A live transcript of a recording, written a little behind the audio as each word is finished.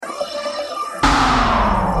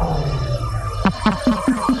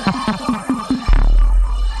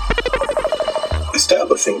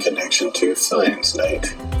introduction to Science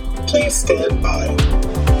Night. Please stand by.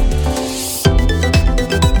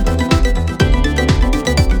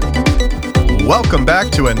 Welcome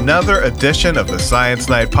back to another edition of the Science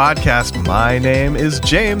Night podcast. My name is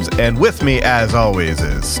James, and with me, as always,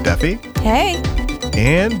 is Steffi. Hey.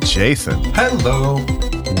 And Jason. Hello.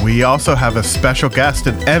 We also have a special guest,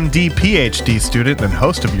 an MD PhD student and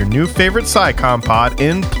host of your new favorite SciComm pod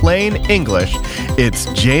in plain English. It's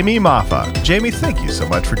Jamie Moffa. Jamie, thank you so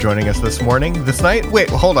much for joining us this night. Wait,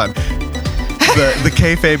 hold on. The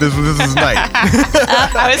kayfabe is this is night.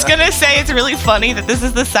 I was going to say it's really funny that this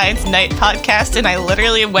is the Science Night podcast, and I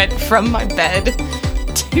literally went from my bed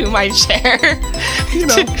to my chair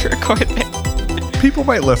to record this. People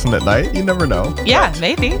might listen at night. You never know. Yeah, but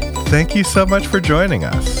maybe. Thank you so much for joining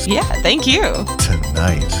us. Yeah, thank you.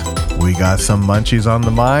 Tonight, we got some munchies on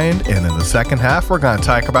the mind, and in the second half, we're going to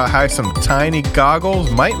talk about how some tiny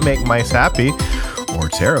goggles might make mice happy or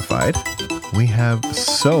terrified. We have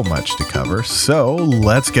so much to cover, so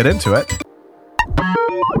let's get into it.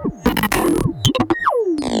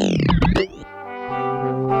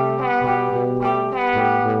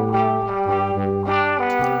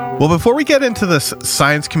 Well, before we get into this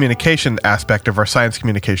science communication aspect of our science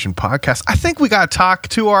communication podcast, I think we got to talk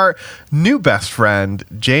to our new best friend,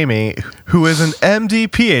 Jamie, who is an MD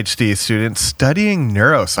PhD student studying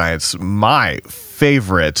neuroscience, my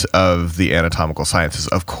favorite of the anatomical sciences.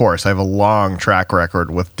 Of course, I have a long track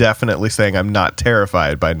record with definitely saying I'm not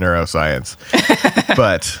terrified by neuroscience.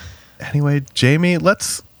 But anyway, Jamie,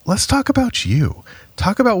 let's talk about you.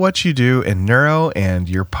 Talk about what you do in neuro and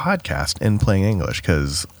your podcast in plain English,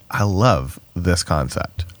 because I love this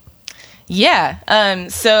concept. Yeah.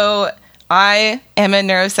 So I am a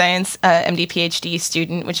neuroscience MD PhD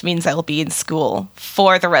student, which means I will be in school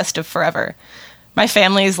for the rest of forever. My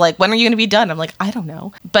family is like, when are you going to be done? I'm like, I don't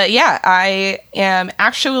know. But yeah, I am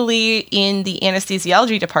actually in the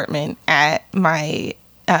anesthesiology department at my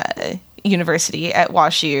university at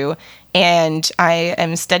WashU, and I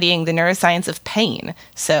am studying the neuroscience of pain.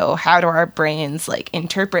 So how do our brains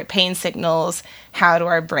interpret pain signals? How do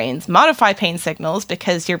our brains modify pain signals?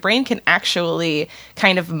 Because your brain can actually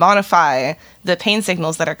kind of modify the pain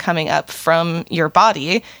signals that are coming up from your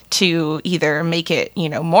body to either make it,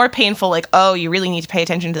 more painful, like, oh, you really need to pay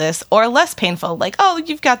attention to this, or less painful, like, oh,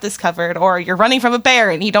 you've got this covered, or you're running from a bear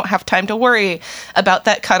and you don't have time to worry about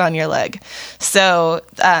that cut on your leg. So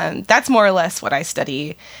that's more or less what I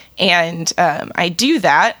study. And I do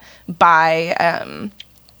that by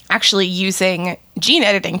actually using gene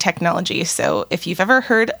editing technology. So if you've ever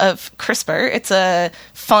heard of CRISPR, it's a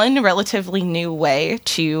fun, relatively new way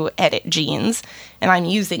to edit genes. And I'm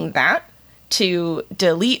using that to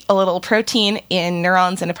delete a little protein in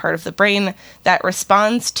neurons in a part of the brain that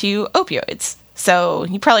responds to opioids. So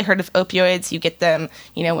you probably heard of opioids. You get them,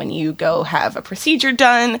 when you go have a procedure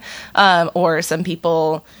done, or some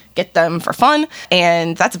people get them for fun,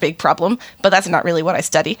 and that's a big problem, but that's not really what I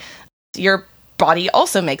study. Your body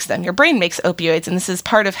also makes them. Your brain makes opioids, and this is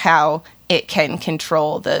part of how it can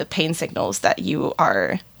control the pain signals that you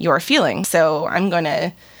are feeling. So I'm going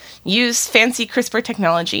to use fancy CRISPR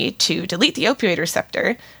technology to delete the opioid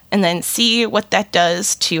receptor and then see what that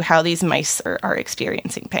does to how these mice are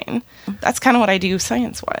experiencing pain. That's kind of what I do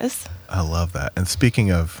science-wise. I love that. And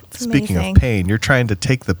speaking of pain, you're trying to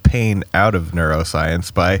take the pain out of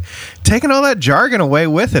neuroscience by taking all that jargon away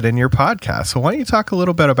with it in your podcast. So why don't you talk a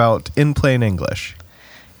little bit about in plain English?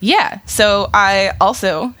 Yeah. So I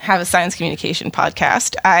also have a science communication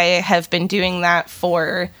podcast. I have been doing that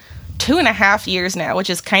for 2.5 years now, which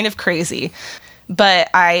is kind of crazy. But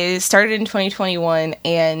I started in 2021,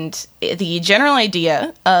 and the general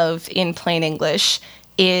idea of in plain English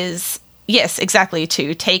is, yes, exactly,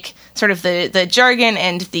 to take sort of the jargon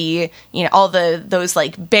and the, all those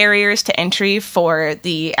barriers to entry for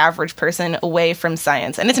the average person away from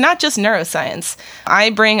science. And it's not just neuroscience. I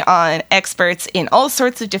bring on experts in all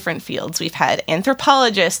sorts of different fields. We've had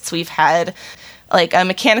anthropologists, we've had a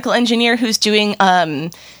mechanical engineer who's doing,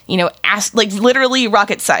 literally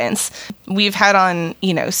rocket science. We've had on,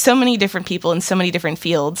 so many different people in so many different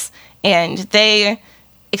fields, and they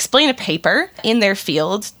explain a paper in their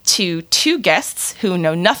field to two guests who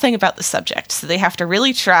know nothing about the subject. So they have to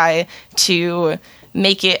really try to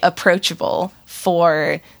make it approachable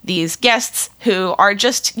for these guests who are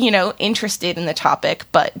just, interested in the topic,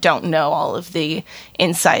 but don't know all of the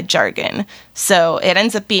inside jargon. So it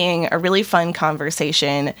ends up being a really fun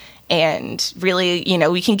conversation, and really,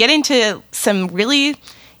 we can get into some really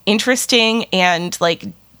interesting and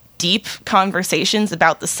deep conversations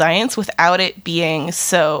about the science without it being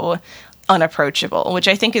so unapproachable, which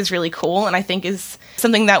I think is really cool, and I think is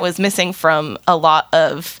something that was missing from a lot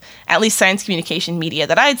of at least science communication media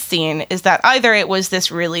that I'd seen, is that either it was this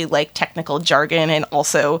really like technical jargon and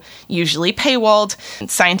also usually paywalled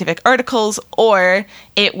scientific articles, or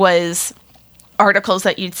it was articles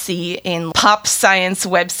that you'd see in pop science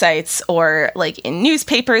websites or like in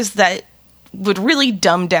newspapers that would really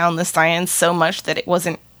dumb down the science so much that it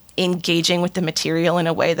wasn't engaging with the material in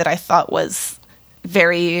a way that I thought was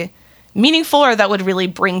very meaningful or that would really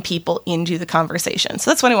bring people into the conversation.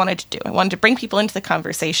 So that's what I wanted to do. I wanted to bring people into the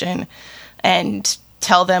conversation and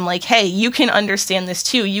tell them like, hey, you can understand this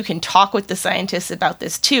too. You can talk with the scientists about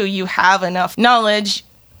this too. You have enough knowledge.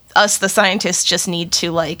 Us, the scientists, just need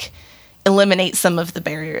to like eliminate some of the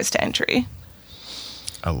barriers to entry.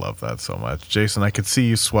 I love that so much. Jason, I could see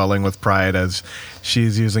you swelling with pride as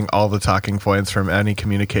she's using all the talking points from any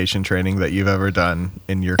communication training that you've ever done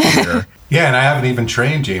in your career. Yeah, and I haven't even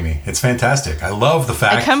trained, Jamie. It's fantastic. I love the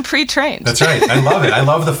fact... I come pre-trained. That's right. I love it. I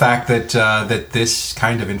love the fact that that this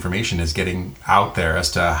kind of information is getting out there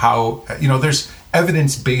as to how, there's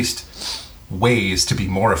evidence-based ways to be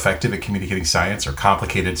more effective at communicating science or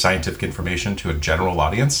complicated scientific information to a general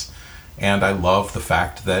audience. And I love the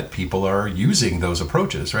fact that people are using those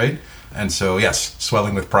approaches, right? And so, yes,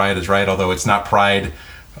 swelling with pride is right, although it's not pride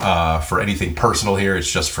for anything personal here.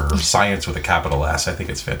 It's just for science with a capital S. I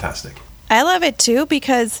think it's fantastic. I love it, too,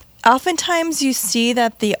 because oftentimes you see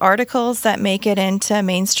that the articles that make it into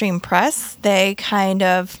mainstream press, they kind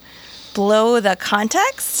of blow the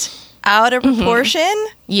context out of proportion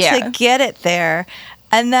to get it there.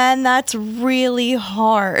 And then that's really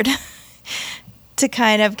hard to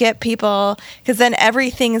kind of get people, because then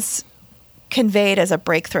everything's conveyed as a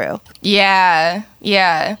breakthrough. Yeah.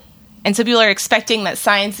 And so people are expecting that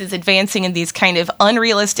science is advancing in these kind of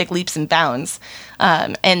unrealistic leaps and bounds.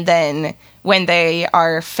 And then when they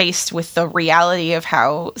are faced with the reality of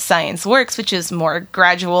how science works, which is more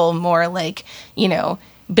gradual, more like,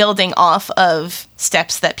 building off of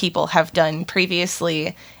steps that people have done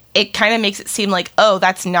previously, it kind of makes it seem like, oh,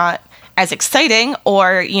 that's not as exciting,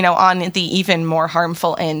 or, on the even more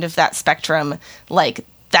harmful end of that spectrum, like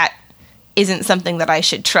that isn't something that I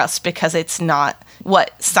should trust because it's not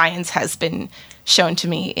what science has been shown to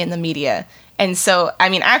me in the media. And so,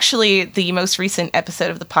 actually, the most recent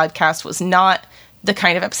episode of the podcast was not the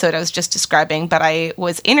kind of episode I was just describing, but I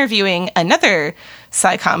was interviewing another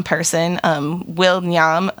SciComm person, Will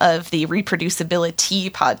Nyam of the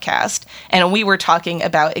Reproducibility podcast, and we were talking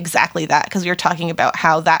about exactly that, because we were talking about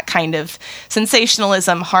how that kind of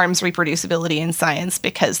sensationalism harms reproducibility in science,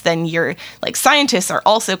 because then scientists are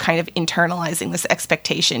also kind of internalizing this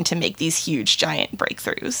expectation to make these huge, giant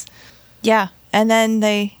breakthroughs. Yeah, and then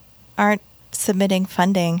they aren't submitting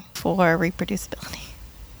funding for reproducibility.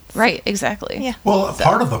 Right, exactly. Yeah. Well,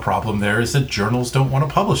 part of the problem there is that journals don't want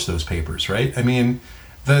to publish those papers, right?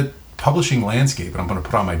 The publishing landscape, and I'm going to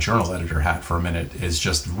put on my journal editor hat for a minute, is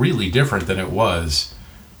just really different than it was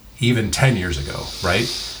even 10 years ago,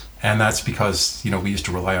 right? And that's because, we used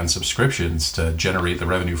to rely on subscriptions to generate the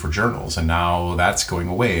revenue for journals, and now that's going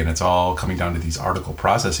away, and it's all coming down to these article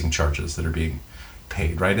processing charges that are being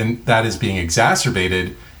paid, right? And that is being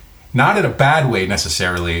exacerbated, not in a bad way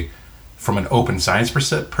necessarily, from an open science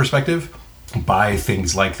perspective, by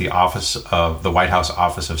things like the White House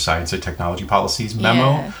Office of Science and Technology Policies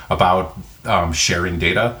memo about sharing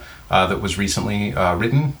data that was recently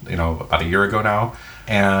written, about a year ago now,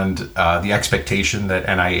 and the expectation that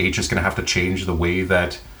NIH is going to have to change the way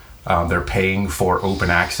that they're paying for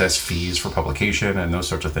open access fees for publication and those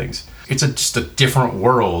sorts of things. It's just a different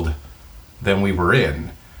world than we were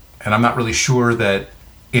in, and I'm not really sure that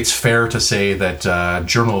it's fair to say that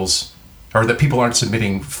journals, or that people aren't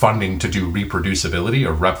submitting funding to do reproducibility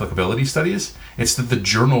or replicability studies. It's that the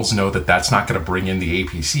journals know that that's not going to bring in the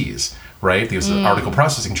APCs, right? These article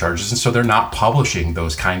processing charges. And so they're not publishing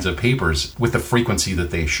those kinds of papers with the frequency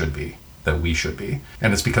that they should be, that we should be.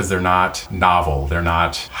 And it's because they're not novel, they're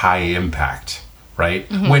not high impact, right?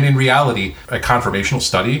 When in reality, a conformational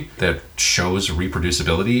study that shows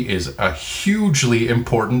reproducibility is a hugely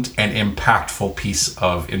important and impactful piece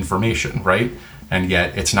of information, right? And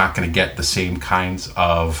yet it's not going to get the same kinds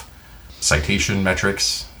of citation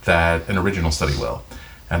metrics that an original study will.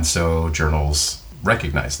 And so journals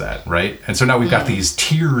recognize that, right? And so now we've got these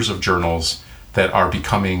tiers of journals that are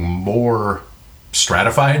becoming more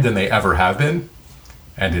stratified than they ever have been.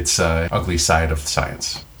 And it's an ugly side of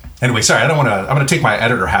science. Anyway, sorry, I'm going to take my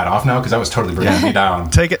editor hat off now because that was totally bringing me down.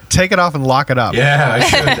 Take it off and lock it up. Yeah,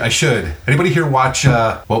 I should. Anybody here watch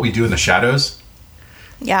What We Do in the Shadows?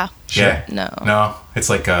 Yeah. Yeah. No. No.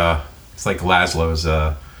 It's like Laszlo's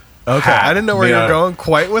Okay, hat I didn't know where made you're out- going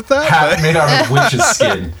quite with that. Hat But made out of witch's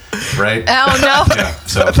skin, right? Oh no. Yeah,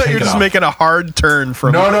 so I thought take you were it just off. making a hard turn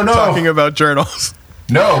from No. talking about journals.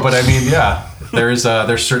 No, but I mean, yeah, there's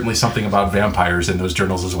certainly something about vampires in those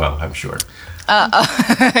journals as well, I'm sure.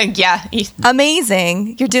 Yeah.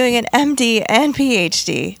 Amazing. You're doing an MD and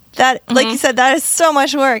PhD. That, like you said, that is so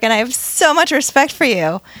much work, and I have so much respect for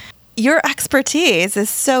you. Your expertise is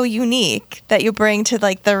so unique that you bring to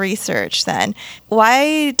like the research then.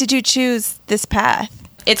 Why did you choose this path?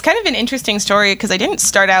 It's kind of an interesting story because I didn't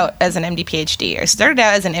start out as an MD PhD. I started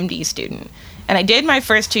out as an MD student. And I did my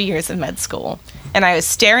first 2 years of med school. And I was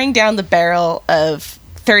staring down the barrel of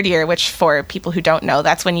third year, which for people who don't know,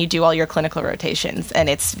 that's when you do all your clinical rotations. And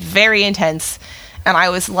it's very intense. And I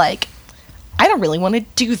was like, I don't really want to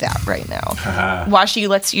do that right now. WashU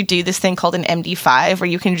lets you do this thing called an MD5, where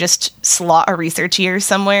you can just slot a research year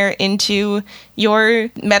somewhere into your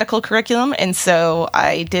medical curriculum. And so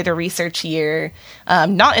I did a research year,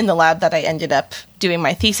 not in the lab that I ended up doing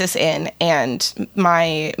my thesis in. And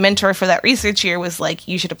my mentor for that research year was like,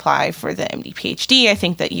 you should apply for the MD PhD. I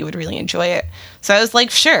think that you would really enjoy it. So I was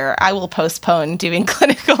like, sure, I will postpone doing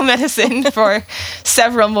clinical medicine for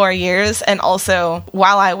several more years. And also,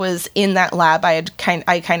 while I was in that lab, I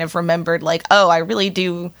kind of remembered like, oh, I really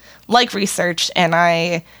do like research. And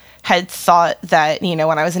I had thought that, you know,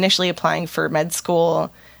 when I was initially applying for med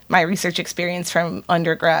school, my research experience from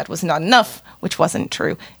undergrad was not enough, which wasn't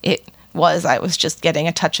true. I was just getting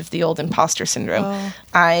a touch of the old imposter syndrome. Oh.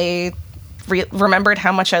 I remembered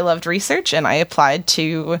how much I loved research, and I applied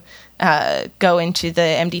to go into the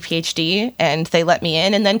MD PhD, and they let me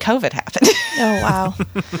in, and then COVID happened. Oh, wow.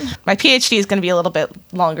 My PhD is going to be a little bit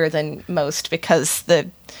longer than most because the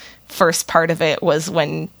first part of it was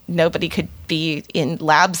when nobody could be in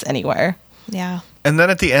labs anywhere. Yeah. And then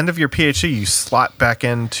at the end of your PhD, you slot back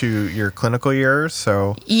into your clinical years.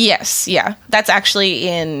 So Yes, yeah. That's actually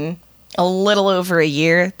in a little over a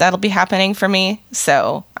year that'll be happening for me.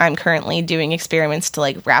 So I'm currently doing experiments to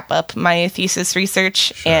like wrap up my thesis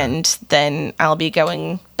research, and then I'll be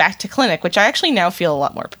going back to clinic, which I actually now feel a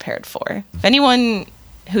lot more prepared for. If anyone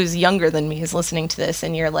who's younger than me is listening to this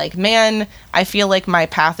and you're like, man, I feel like my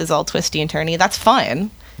path is all twisty and turny, that's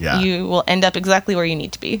fine. Yeah. You will end up exactly where you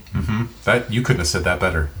need to be. That you couldn't have said that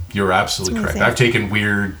better. You're absolutely That's correct. amazing. I've taken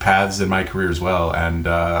weird paths in my career as well, and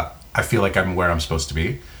I feel like I'm where I'm supposed to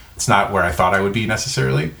be. It's not where I thought I would be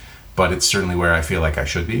necessarily, but it's certainly where I feel like I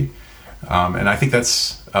should be. And I think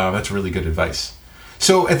that's really good advice.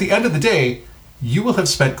 So at the end of the day, you will have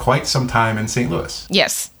spent quite some time in St. Louis.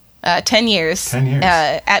 Yes. 10 years. 10 years.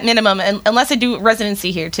 At minimum, unless I do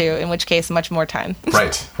residency here too, in which case much more time.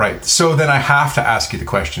 Right. So then I have to ask you the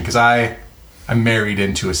question, because I'm married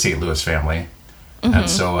into a St. Louis family, and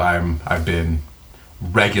so I've been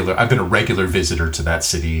a regular visitor to that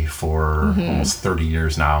city for almost 30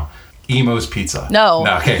 years now. Emo's Pizza. No.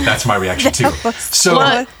 Okay, that's my reaction too. So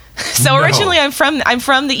What? So No. originally I'm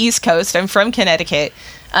from the East Coast. I'm from Connecticut.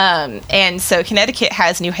 And so Connecticut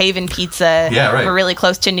has New Haven pizza. Yeah, right. We're really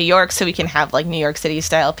close to New York, so we can have like New York City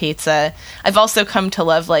style pizza. I've also come to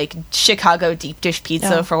love like Chicago deep dish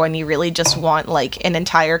pizza Oh. for when you really just want like an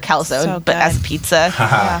entire calzone, So but as good. pizza.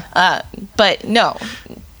 Yeah. But no,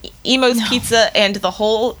 Emo's Pizza and the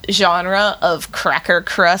whole genre of cracker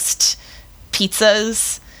crust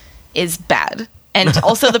pizzas is bad. And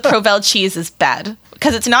also the Provel cheese is bad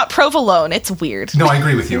because it's not provolone. It's weird. no, I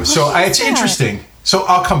agree with you. So it's that? interesting. So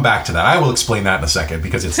I'll come back to that. I will explain that in a second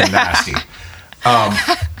because it's nasty.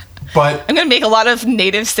 But I'm going to make a lot of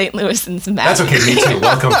native St. Louisans mad. that's okay. Me too.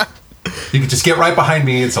 Welcome. You can just get right behind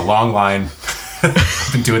me. It's a long line. I've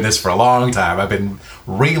been doing this for a long time. I've been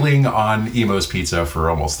railing on Emo's Pizza for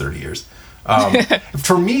almost 30 years.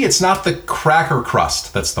 For me, it's not the cracker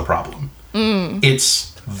crust that's the problem.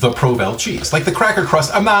 It's the Provel cheese. Like the cracker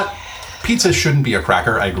crust, pizza shouldn't be a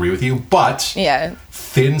cracker, I agree with you, but Yeah.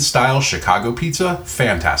 thin style Chicago pizza,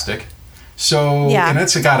 fantastic. So, Yeah. and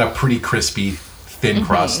it's got a pretty crispy, thin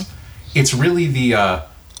crust. It's really the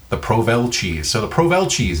Provel cheese. So the Provel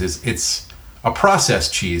cheese it's a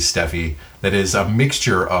processed cheese, Steffi, that is a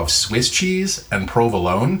mixture of Swiss cheese and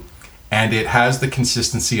provolone, and it has the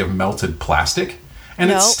consistency of melted plastic,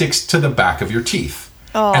 and it Nope. sticks to the back of your teeth.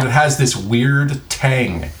 Oh. And it has this weird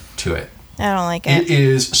tang to it. I don't like it. It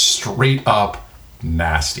is straight up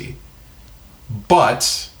nasty.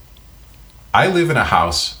 But I live in a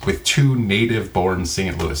house with two native-born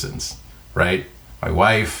St. Louisans, right? My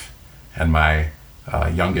wife and my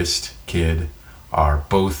youngest kid are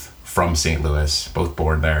both from St. Louis, both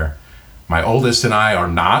born there. My oldest and I are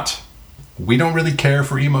not. We don't really care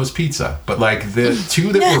for Emo's Pizza, but like the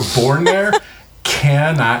two that were born there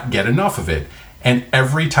cannot get enough of it. And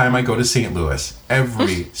every time I go to St. Louis,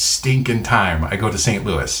 every stinking time I go to St.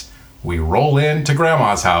 Louis, we roll into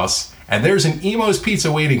Grandma's house, and there's an Emo's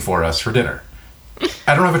Pizza waiting for us for dinner.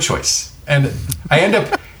 I don't have a choice. And I end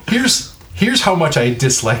up... Here's how much I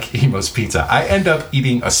dislike Emo's Pizza. I end up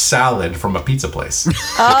eating a salad from a pizza place.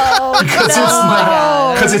 Oh,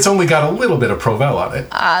 Because it's only got a little bit of Provel on it.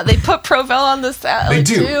 They put Provel on the salad. They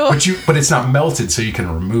do, too. but it's not melted, so you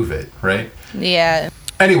can remove it, right? Yeah.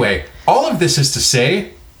 Anyway, all of this is to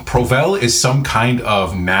say, Provel is some kind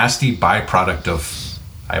of nasty byproduct of,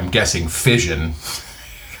 I'm guessing, fission.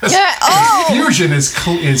 Yeah. Oh. Fusion is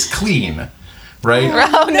clean, right?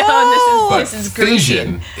 Oh no! This is greasy.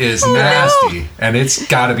 Fission is nasty, and it's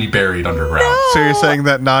got to be buried underground. So you're saying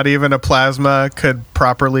that not even a plasma could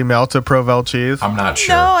properly melt a Provel cheese? I'm not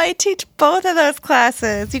sure. No, I teach both of those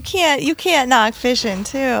classes. You can't knock fission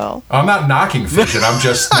too. I'm not knocking fission. I'm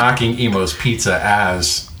just knocking Emo's Pizza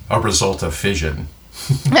as a result of fission.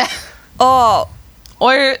 Oh,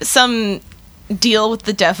 Or some deal with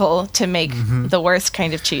the devil to make the worst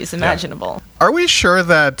kind of cheese imaginable. Are we sure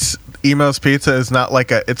that Emo's Pizza is not like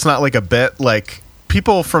a bit? Like,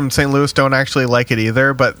 people from St. Louis don't actually like it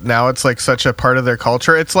either, but now it's like such a part of their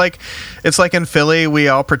culture. It's like in Philly, we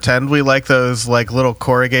all pretend we like those like little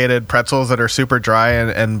corrugated pretzels that are super dry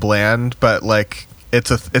and bland, but like it's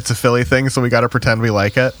a Philly thing, so we got to pretend we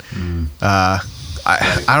like it. I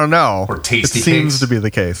don't know. Or tasty It seems cakes. to be the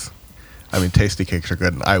case. I mean, tasty cakes are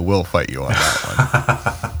good, and I will fight you on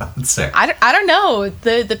that one. Let's say. I don't know.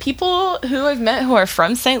 The people who I've met who are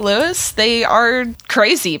from St. Louis, they are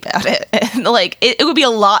crazy about it. And like it would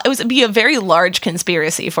be a very large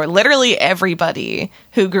conspiracy for literally everybody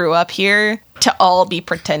who grew up here to all be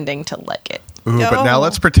pretending to like it. Ooh, but now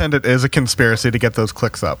let's pretend it is a conspiracy to get those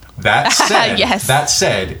clicks up. That said, Yes. that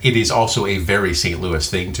said, it is also a very St. Louis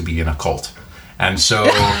thing to be in a cult. And so,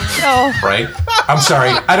 right? I'm sorry,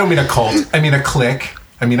 I don't mean a cult. I mean a clique.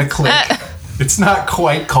 It's not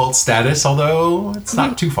quite cult status, although it's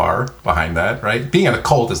not too far behind that, right? Being in a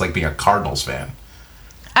cult is like being a Cardinals fan.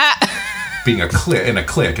 Being in a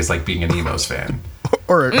clique is like being an Emos fan.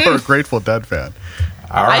 Or a Grateful Dead fan.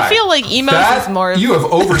 All right. I feel like Emos is more... You have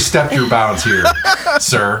overstepped your bounds here,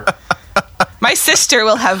 sir. My sister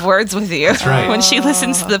will have words with you. That's right. When she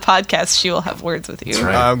listens to the podcast, she will have words with you. That's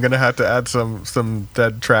right. I'm going to have to add some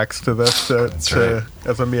Dead tracks to this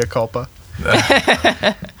as a mea culpa.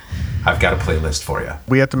 I've got a playlist for you.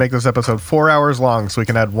 We have to make this episode 4 hours long so we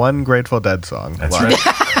can add one Grateful Dead song. That's right.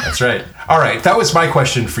 That's right. All right. That was my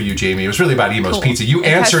question for you, Jamie. It was really about Emo's Pizza. You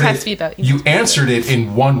answered has to be about Emo's You answered it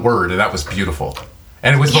in one word, and that was beautiful.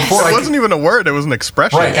 And it was before It wasn't even a word, it was an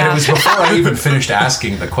expression. Right, and it was before I even finished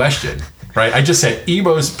asking the question. Right? I just said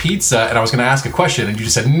Emo's Pizza, and I was going to ask a question, and you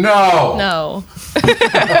just said no. No.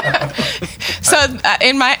 So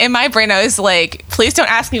in my brain, I was like, please don't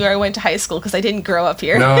ask me where I went to high school because I didn't grow up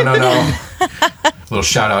here. No. Little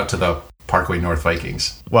shout out to the Parkway North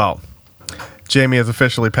Vikings. Well, Jamie has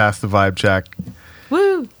officially passed the vibe check.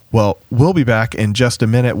 Woo. Well, we'll be back in just a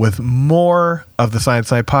minute with more of the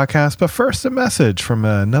Science Night podcast, but first a message from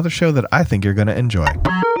another show that I think you're going to enjoy.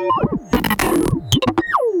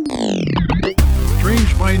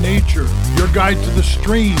 Strange by Nature, your guide to the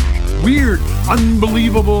strange, weird,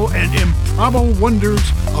 unbelievable, and improbable wonders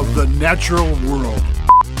of the natural world.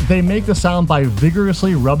 They make the sound by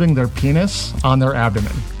vigorously rubbing their penis on their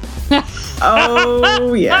abdomen.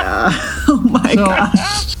 Oh, yeah. Oh, my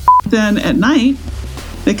gosh. Then at night,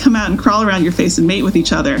 they come out and crawl around your face and mate with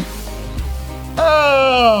each other.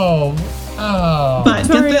 Oh. But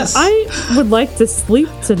Sorry, get this. I would like to sleep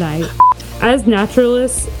tonight. As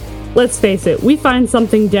naturalists, let's face it, we find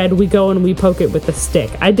something dead, we go and we poke it with a stick.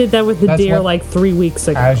 I did that with the deer like 3 weeks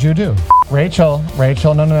ago. As you do. Rachel,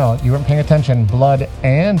 no. You weren't paying attention. Blood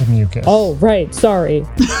and mucus. Oh, right, sorry.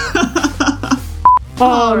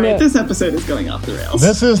 All right, this episode is going off the rails.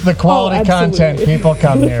 This is the quality content absolutely. people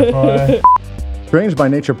come here for. Strange by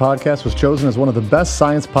Nature podcast was chosen as one of the best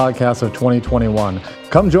science podcasts of 2021.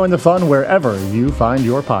 Come join the fun wherever you find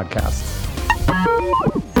your podcasts.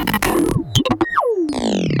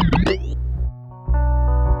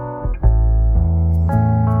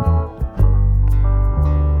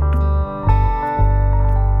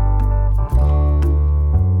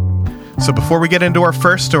 So before we get into our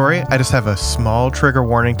first story, I just have a small trigger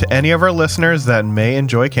warning to any of our listeners that may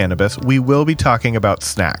enjoy cannabis. We will be talking about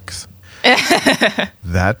snacks.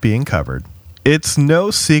 That being covered, it's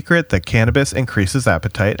no secret that cannabis increases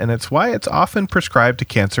appetite, and it's why it's often prescribed to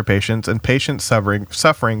cancer patients and patients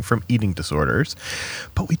suffering from eating disorders.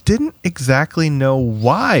 But we didn't exactly know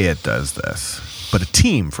why it does this. But a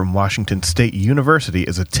team from Washington State University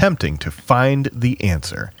is attempting to find the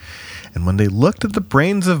answer. And when they looked at the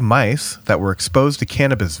brains of mice that were exposed to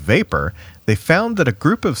cannabis vapor, they found that a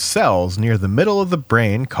group of cells near the middle of the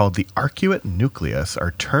brain called the arcuate nucleus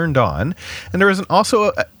are turned on, and there was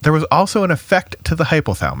also an effect to the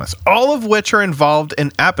hypothalamus, all of which are involved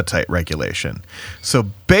in appetite regulation. So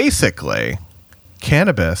basically,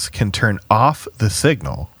 cannabis can turn off the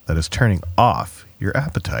signal that is turning off your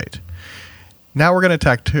appetite. Now we're going to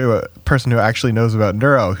talk to a person who actually knows about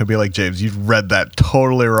neuro, who'll be like, James, you've read that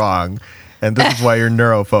totally wrong, and this is why you're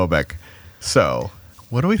neurophobic. So,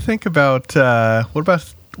 what do we think about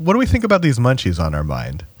what do we think about these munchies on our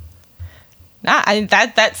mind?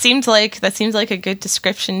 That seems like a good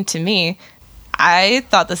description to me. I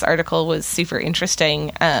thought this article was super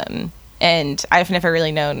interesting, and I've never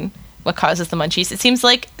really known what causes the munchies. It seems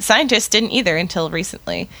like scientists didn't either until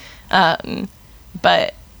recently.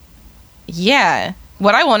 But yeah,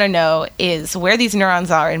 what I want to know is where these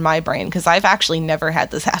neurons are in my brain, because I've actually never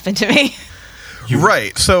had this happen to me.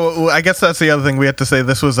 Right. So I guess that's the other thing we have to say.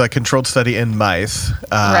 This was a controlled study in mice.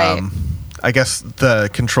 Right. I guess the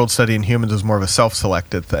controlled study in humans is more of a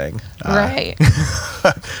self-selected thing. Right.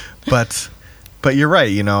 But you're right.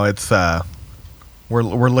 You know, it's we're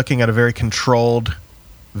looking at a very controlled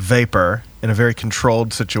vapor in a very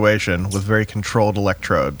controlled situation with very controlled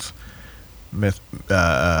electrodes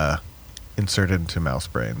inserted into mouse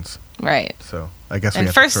brains. Right. So I guess we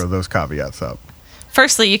have to throw those caveats up.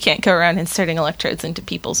 Firstly, you can't go around inserting electrodes into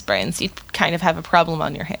people's brains. You kind of have a problem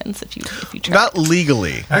on your hands if you try. Not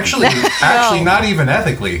legally. Actually, not even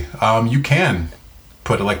ethically. You can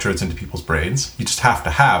put electrodes into people's brains. You just have to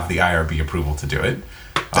have the IRB approval to do it.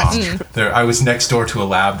 I was next door to a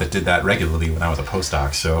lab that did that regularly when I was a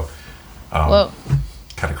postdoc, so kind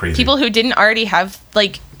of crazy. People who didn't already have,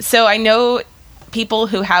 so I know people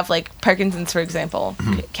who have, Parkinson's, for example,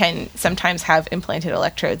 can sometimes have implanted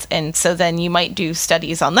electrodes, and so then you might do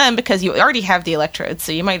studies on them because you already have the electrodes,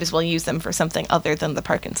 so you might as well use them for something other than the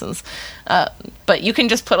Parkinson's. But you can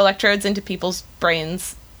just put electrodes into people's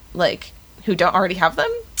brains, who don't already have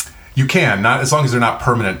them? You can, not as long as they're not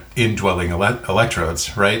permanent indwelling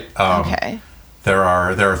electrodes, right? Okay. There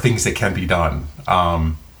are things that can be done,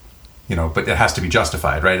 but it has to be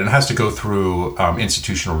justified, right? And it has to go through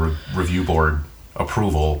institutional review board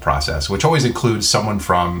approval process, which always includes someone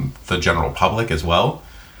from the general public as well,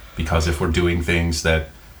 because if we're doing things that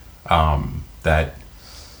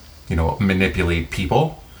manipulate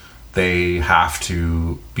people, they have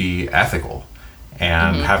to be ethical.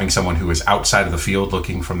 And having someone who is outside of the field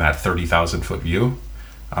looking from that 30,000 foot view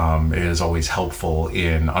is always helpful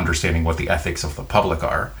in understanding what the ethics of the public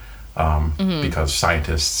are, because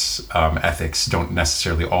scientists' ethics don't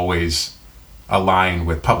necessarily always align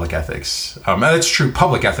with public ethics. And that's true,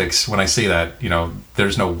 public ethics, when I say that,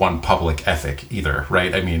 there's no one public ethic either,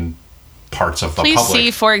 right? I mean, parts of the public. Please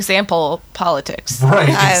see, for example, politics. Right,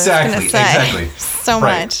 exactly. So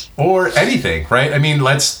much. Or anything, right? I mean,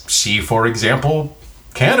 let's see, for example,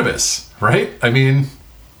 cannabis, right? I mean,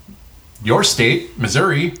 your state,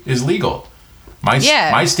 Missouri, is legal. My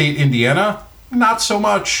state, Indiana, not so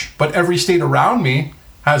much. But every state around me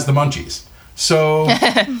has the munchies. So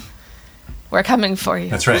we're coming for you.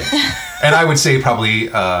 That's right. And I would say probably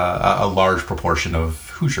a large proportion of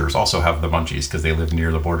Hoosiers also have the munchies because they live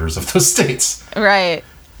near the borders of those states. Right.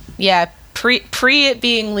 Yeah. Pre it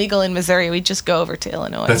being legal in Missouri, we'd just go over to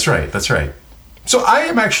Illinois. That's right. So I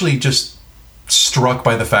am actually just struck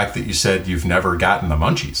by the fact that you said you've never gotten the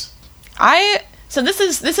munchies. So this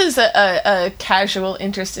is a casual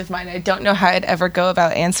interest of mine. I don't know how I'd ever go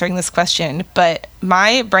about answering this question, but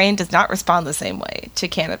my brain does not respond the same way to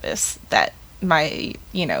cannabis that my,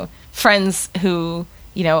 friends who,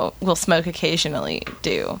 will smoke occasionally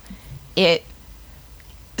do. It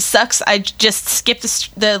sucks. I just skip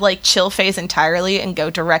the chill phase entirely and go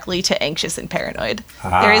directly to anxious and paranoid.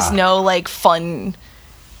 There is no fun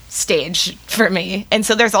stage for me, and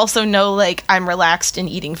so there's also no I'm relaxed and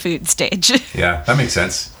eating food stage. Yeah, that makes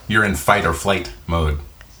sense. You're in fight or flight mode,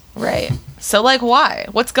 right? So why?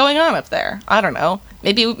 What's going on up there? I don't know.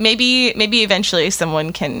 Maybe eventually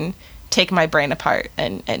someone can take my brain apart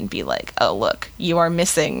and be like, oh look, you are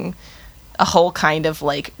missing a whole kind of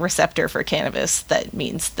receptor for cannabis that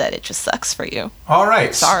means that it just sucks for you. All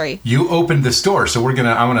right, sorry, you opened this door, so I'm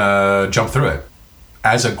gonna jump through it.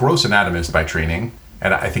 As a gross anatomist by training,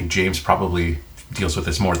 and I think James probably deals with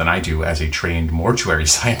this more than I do as a trained mortuary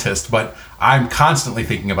scientist, but I'm constantly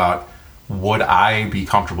thinking about, would I be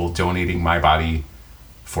comfortable donating my body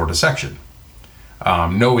for dissection?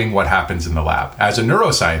 Knowing what happens in the lab. As a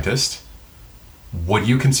neuroscientist, would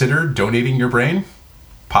you consider donating your brain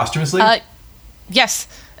posthumously? Yes.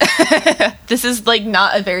 This is like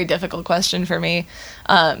not a very difficult question for me.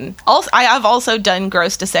 Also, I have also done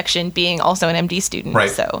gross dissection, being also an MD student. Right.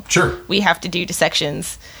 So sure, we have to do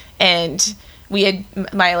dissections, and we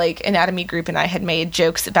had my like anatomy group and I had made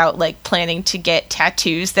jokes about like planning to get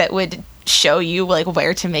tattoos that would show you like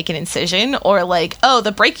where to make an incision, or like, oh,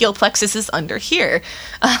 the brachial plexus is under here,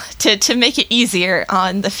 to make it easier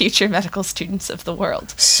on the future medical students of the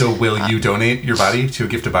world. So will you donate your body to a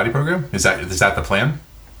gifted body program? Is that the plan?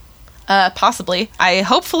 Possibly. I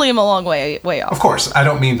hopefully am a long way off. Of course, I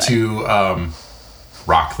don't mean to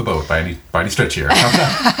rock the boat by any stretch here.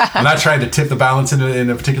 I'm not trying to tip the balance in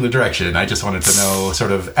a particular direction. I just wanted to know,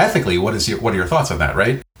 sort of ethically, what are your thoughts on that?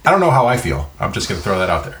 Right? I don't know how I feel. I'm just going to throw that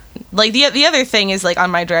out there. Like the other thing is, like, on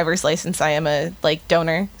my driver's license, I am a like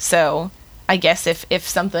donor. So I guess if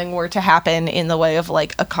something were to happen in the way of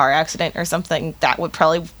like a car accident or something, that would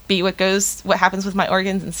probably be what happens with my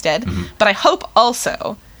organs instead. Mm-hmm. But I hope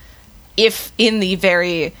also, if in the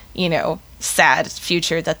very, sad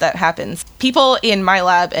future that happens, people in my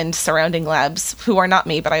lab and surrounding labs who are not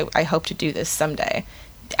me, but I hope to do this someday,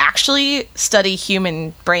 actually study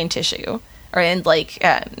human brain tissue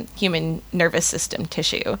and human nervous system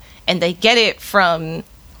tissue. And they get it from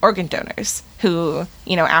organ donors who,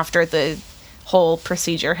 after the whole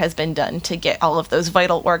procedure has been done to get all of those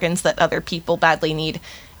vital organs that other people badly need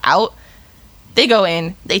out, they go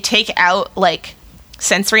in, they take out like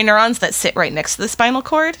sensory neurons that sit right next to the spinal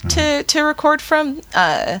cord to record from,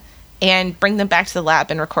 and bring them back to the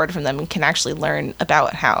lab and record from them, and can actually learn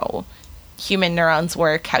about how human neurons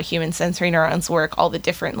work, how human sensory neurons work, all the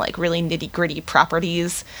different like really nitty-gritty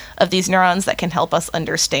properties of these neurons that can help us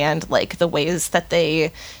understand like the ways that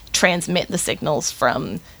they transmit the signals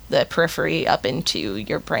from the periphery up into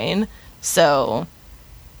your brain. So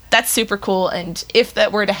that's super cool, and if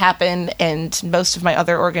that were to happen and most of my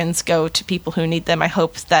other organs go to people who need them, I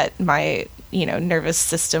hope that my nervous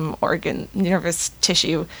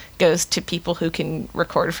tissue goes to people who can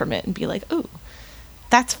record from it and be like, ooh,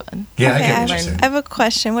 that's fun. Yeah, okay, I get what you're saying. I have a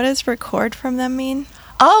question. What does record from them mean?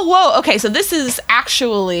 Oh, whoa. Okay, so this is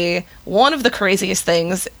actually one of the craziest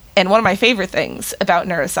things, and one of my favorite things about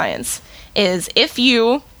neuroscience is if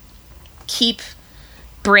you keep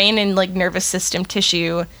brain and like nervous system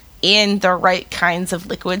tissue in the right kinds of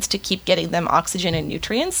liquids to keep getting them oxygen and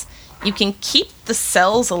nutrients, you can keep the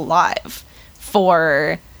cells alive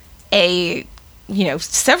for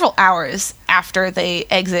several hours after they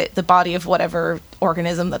exit the body of whatever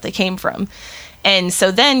organism that they came from. And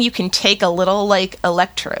so then you can take a little like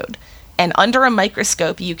electrode, and under a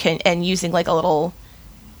microscope you can, and using like a little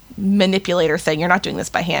manipulator thing, you're not doing this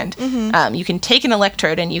by hand, you can take an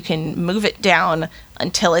electrode and you can move it down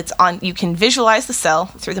until it's on. You can visualize the cell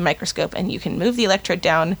through the microscope, and you can move the electrode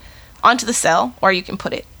down onto the cell, or you can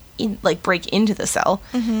put it in, like break into the cell,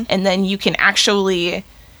 and then you can actually,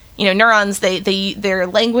 neurons, their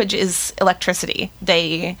language is electricity.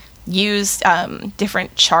 They use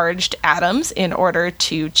different charged atoms in order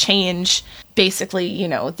to change basically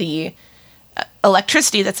the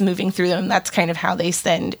electricity that's moving through them. That's kind of how they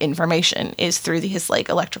send information, is through these like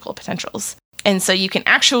electrical potentials. And so you can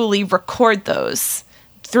actually record those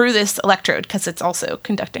through this electrode because it's also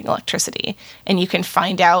conducting electricity. And you can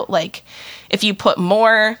find out like if you put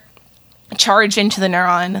more charge into the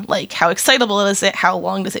neuron, like how excitable is it, how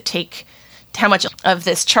long does it take, how much of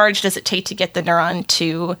this charge does it take to get the neuron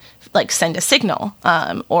to like send a signal,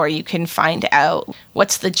 or you can find out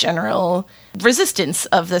what's the general resistance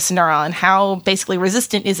of this neuron, how basically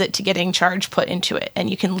resistant is it to getting charge put into it. And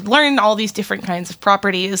you can learn all these different kinds of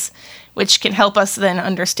properties, which can help us then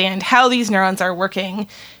understand how these neurons are working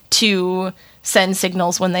to send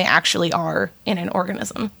signals when they actually are in an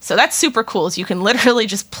organism. So that's super cool, is you can literally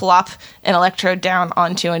just plop an electrode down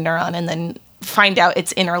onto a neuron and then find out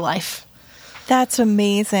its inner life. That's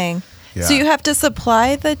amazing. Yeah. So you have to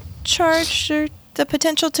supply the charge or the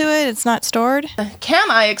potential to it? It's not stored?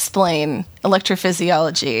 Can I explain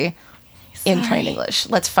electrophysiology in plain English?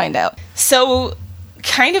 Let's find out. So,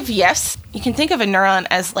 kind of yes. You can think of a neuron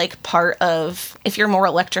as like part of, if you're more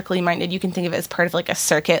electrically minded, you can think of it as part of like a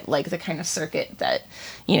circuit, like the kind of circuit that,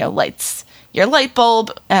 lights your light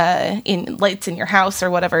bulb, lights in your house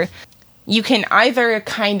or whatever. You can either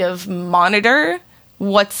kind of monitor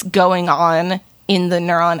what's going on in the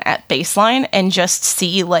neuron at baseline and just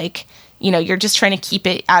see like, you're just trying to keep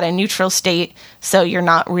it at a neutral state, so you're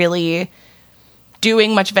not really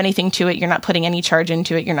doing much of anything to it, you're not putting any charge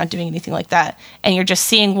into it, you're not doing anything like that, and you're just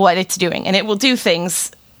seeing what it's doing. And it will do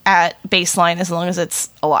things at baseline as long as it's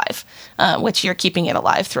alive, which you're keeping it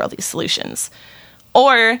alive through all these solutions.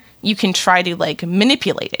 Or you can try to like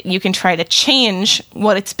manipulate it. You can try to change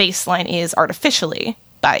what its baseline is artificially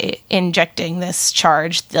by injecting this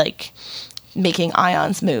charge, like making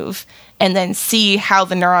ions move, and then see how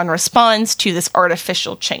the neuron responds to this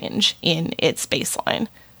artificial change in its baseline.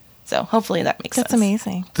 So hopefully that makes sense. That's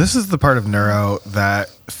amazing. This is the part of neuro that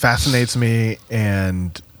fascinates me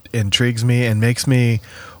and intrigues me and makes me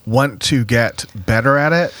want to get better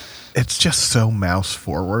at it. It's just so mouse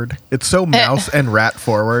forward. It's so mouse and rat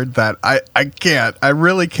forward that I can't. I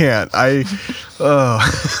really can't.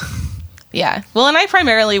 Yeah. Well, and I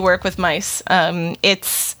primarily work with mice.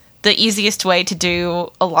 It's the easiest way to do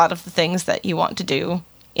a lot of the things that you want to do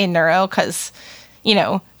in neuro because, you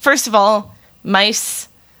know, first of all, mice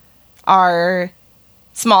are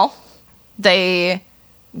small. They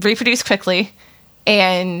reproduce quickly,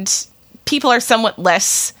 and people are somewhat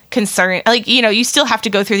less concerned. Like, you know, you still have to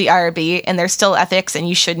go through the IRB, and there's still ethics, and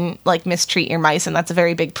you shouldn't like mistreat your mice, and that's a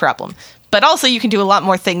very big problem. But also, you can do a lot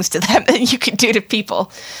more things to them than you can do to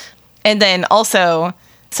people. And then also,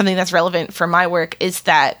 something that's relevant for my work is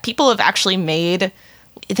that people have actually made,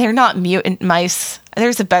 they're not mutant mice.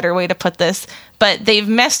 There's a better way to put this, but they've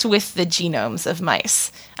messed with the genomes of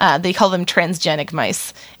mice. They call them transgenic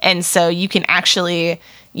mice. And so you can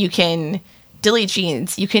delete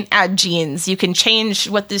genes, you can add genes, you can change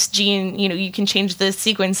what this gene, you know, you can change the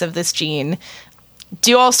sequence of this gene,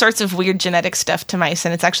 do all sorts of weird genetic stuff to mice.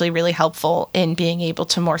 And it's actually really helpful in being able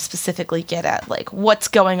to more specifically get at like what's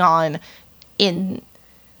going on in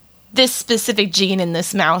this specific gene in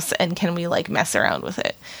this mouse, and can we like mess around with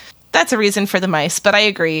it? That's a reason for the mice, but I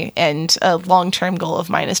agree. And a long-term goal of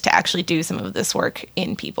mine is to actually do some of this work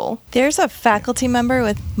in people. There's a faculty member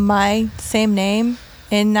with my same name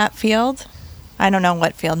in that field. I don't know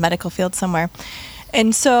what field, medical field somewhere.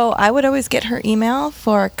 And so I would always get her email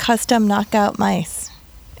for custom knockout mice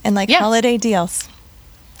and like holiday deals.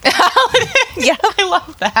 Yeah, I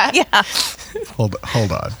love that. Yeah. Hold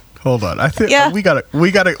on. I think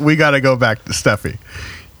we gotta go back to Steffi.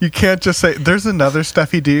 You can't just say there's another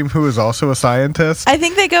Steffi Deem who is also a scientist. I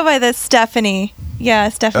think they go by this Stephanie. Yeah,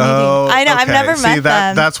 Stephanie Deem. I know. Okay. I've never met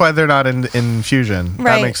them. That's why they're not in Fusion.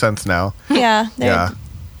 Right. That makes sense now. Yeah. Yeah.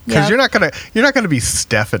 Because you're not gonna be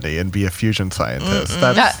Stephanie and be a fusion scientist.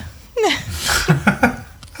 That's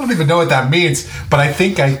I don't even know what that means, but I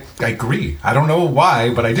think I agree. I don't know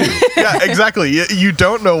why, but I do. Yeah, exactly. You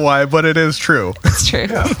don't know why, but it is true. It's true.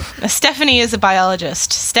 Yeah. Stephanie is a biologist.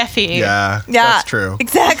 Steffi. Yeah, that's true.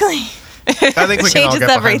 Exactly. I think we can all get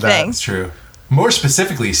behind that. That's true. More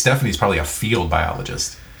specifically, Stephanie's probably a field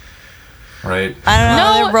biologist, right? I don't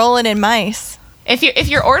know. No. They're rolling in mice. If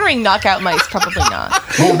you're ordering knockout mice, probably not.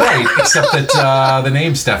 Well, right, except that the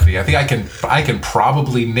name Stephanie. I think I can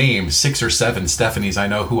probably name 6 or 7 Stephanies I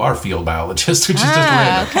know who are field biologists, which is just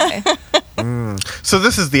random. Okay. So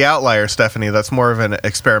this is the outlier Stephanie. That's more of an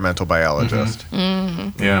experimental biologist.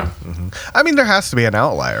 Mm-hmm. Yeah. Mm-hmm. I mean, there has to be an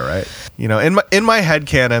outlier, right? You know, in my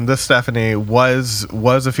headcanon, this Stephanie was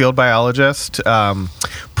a field biologist.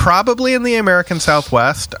 Probably in the American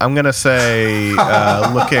Southwest. I'm gonna say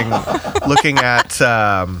looking at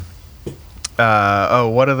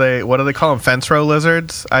what do they call them? Fence row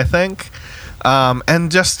lizards, I think.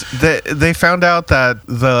 And just they found out that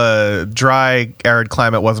the dry, arid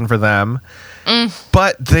climate wasn't for them.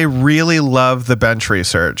 But they really loved the bench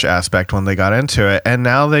research aspect when they got into it, and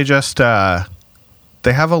now they just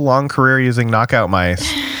they have a long career using knockout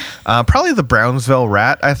mice. Probably the Brownsville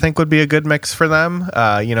rat, I think, would be a good mix for them.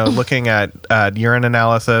 Looking at urine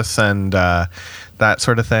analysis and that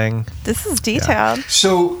sort of thing. This is detailed. Yeah.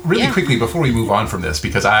 So really quickly, before we move on from this,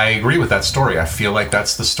 because I agree with that story, I feel like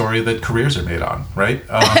that's the story that careers are made on, right?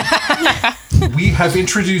 We have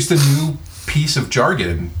introduced a new piece of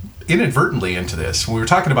jargon inadvertently into this. When we were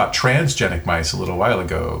talking about transgenic mice a little while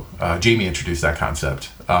ago, Jamie introduced that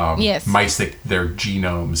concept. Yes. Mice that their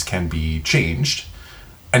genomes can be changed.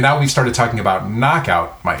 And now we started talking about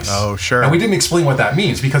knockout mice. Oh, sure. And we didn't explain what that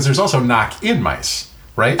means because there's also knock-in mice,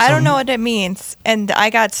 right? I don't know what it means, and I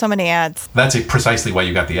got so many ads. That's precisely why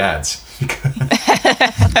you got the ads.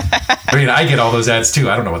 I mean, I get all those ads too.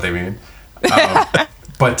 I don't know what they mean.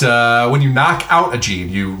 But when you knock out a gene,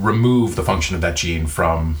 you remove the function of that gene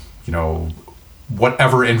from,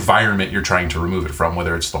 whatever environment you're trying to remove it from,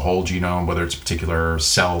 whether it's the whole genome, whether it's a particular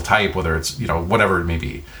cell type, whether it's, whatever it may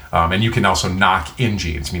be. And you can also knock in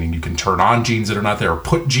genes, meaning you can turn on genes that are not there or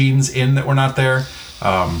put genes in that were not there,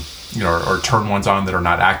 or turn ones on that are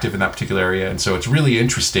not active in that particular area. And so it's really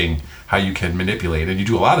interesting how you can manipulate. And you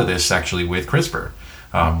do a lot of this actually with CRISPR,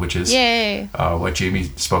 which is what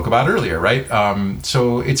Jamie spoke about earlier, right?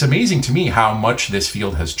 So it's amazing to me how much this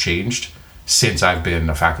field has changed since I've been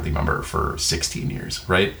a faculty member for 16 years,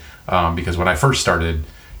 right? Because when I first started,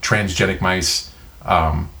 transgenic mice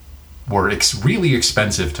were really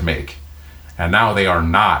expensive to make. And now they are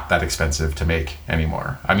not that expensive to make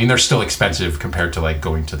anymore. I mean, they're still expensive compared to like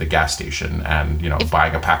going to the gas station and,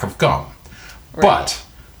 buying a pack of gum. Right. But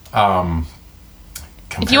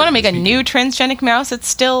if you want to make a new transgenic mouse, it's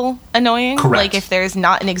still annoying. Correct. Like if there's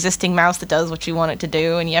not an existing mouse that does what you want it to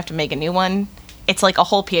do and you have to make a new one, it's like a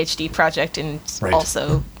whole PhD project and it's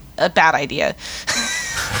also a bad idea.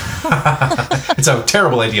 It's a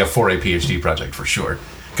terrible idea for a PhD project for sure.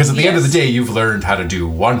 Because at the end of the day, you've learned how to do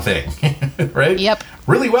one thing, right? Yep.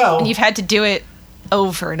 Really well. And you've had to do it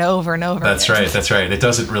over and over and over That's again. right. That's right. It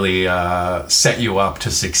doesn't really set you up to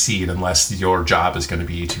succeed unless your job is going to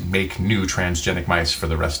be to make new transgenic mice for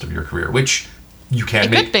the rest of your career, which you can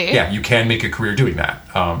make. Could be. Yeah, you can make a career doing that.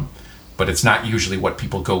 But it's not usually what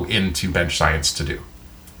people go into bench science to do.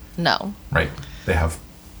 No. Right. They have,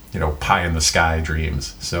 pie in the sky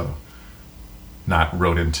dreams. So not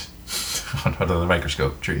rodent under the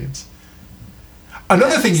microscope dreams.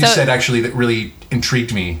 Another thing you said actually that really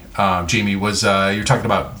intrigued me, Jamie, was you're talking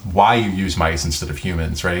about why you use mice instead of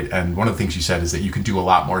humans, right? And one of the things you said is that you can do a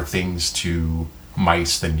lot more things to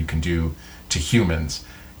mice than you can do to humans.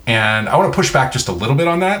 And I want to push back just a little bit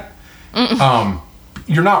on that.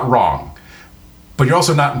 You're not wrong, but you're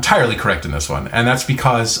also not entirely correct in this one. And that's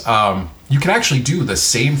because you can actually do the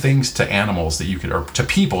same things to animals that you can, or to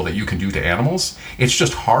people that you can do to animals. It's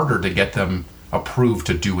just harder to get them approved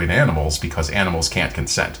to do in animals because animals can't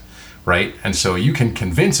consent, right? And so you can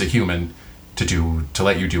convince a human to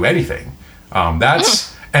let you do anything.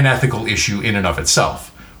 That's an ethical issue in and of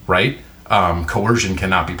itself, right? Coercion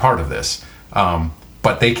cannot be part of this.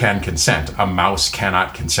 But they can consent. A mouse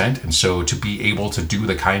cannot consent. And so to be able to do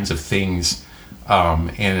the kinds of things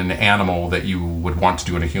in an animal that you would want to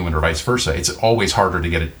do in a human or vice versa, it's always harder to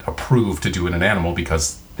get it approved to do in an animal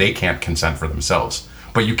because they can't consent for themselves.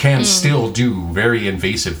 But you can still do very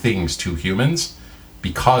invasive things to humans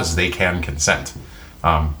because they can consent.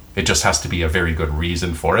 It just has to be a very good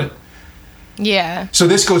reason for it. Yeah. So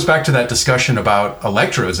this goes back to that discussion about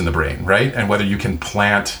electrodes in the brain, right? And whether you can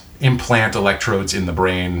implant electrodes in the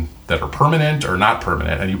brain that are permanent or not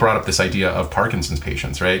permanent. And you brought up this idea of Parkinson's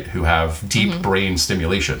patients, right? Who have deep brain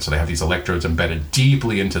stimulation. So they have these electrodes embedded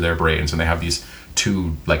deeply into their brains, and they have these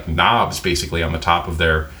two like knobs basically on the top of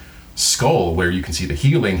their skull where you can see the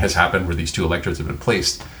healing has happened where these two electrodes have been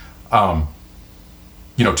placed.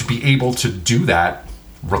 To be able to do that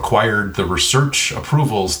required the research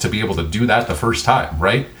approvals to be able to do that the first time,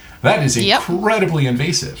 right? That is incredibly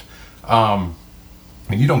invasive.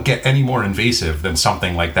 And you don't get any more invasive than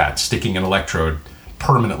something like that, sticking an electrode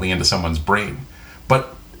permanently into someone's brain.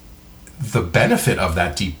 But the benefit of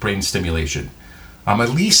that deep brain stimulation, at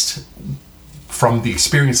least from the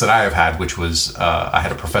experience that I have had, which was I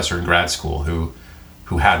had a professor in grad school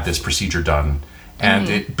who had this procedure done, and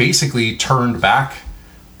it basically turned back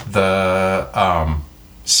the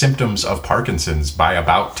symptoms of Parkinson's by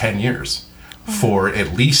about 10 years for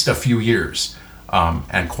at least a few years.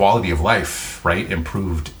 And quality of life, right,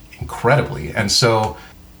 improved incredibly. And so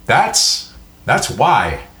that's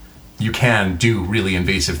why you can do really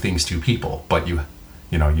invasive things to people, but you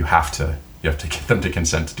have to get them to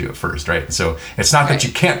consent to do it first, right? So it's not that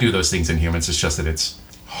you can't do those things in humans, it's just that it's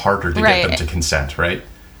harder to get them to consent, right?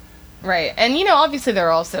 Right. And obviously there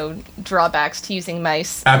are also drawbacks to using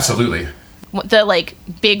mice. Absolutely. The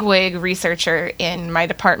bigwig researcher in my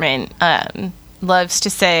department loves to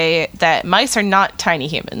say that mice are not tiny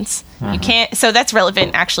humans. You can't. So that's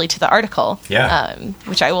relevant actually to the article. Yeah.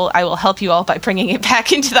 Which I will help you all by bringing it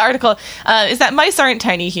back into the article. Is that mice aren't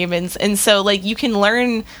tiny humans, and so you can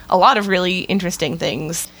learn a lot of really interesting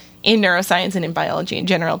things in neuroscience and in biology in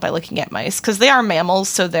general by looking at mice, because they are mammals.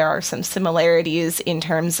 So there are some similarities in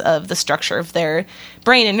terms of the structure of their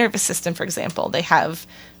brain and nervous system. For example, they have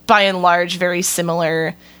by and large very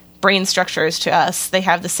similar brain structures to us. They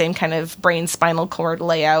have the same kind of brain spinal cord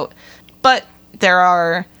layout, but there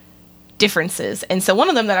are differences. And so one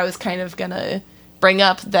of them that I was kind of gonna bring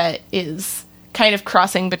up that is kind of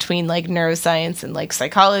crossing between neuroscience and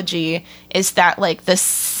psychology is that the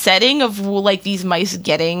setting of these mice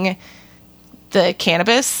getting the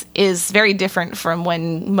cannabis is very different from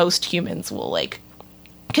when most humans will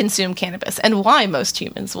consume cannabis, and why most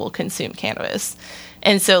humans will consume cannabis.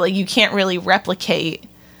 And so you can't really replicate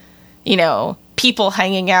people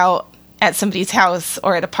hanging out at somebody's house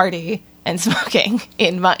or at a party and smoking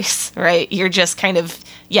in mice, right? You're just kind of,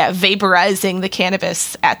 vaporizing the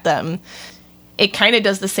cannabis at them. It kind of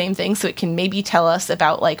does the same thing, so it can maybe tell us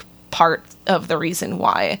about part of the reason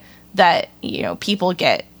why that, people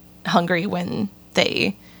get hungry when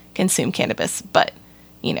they consume cannabis. But,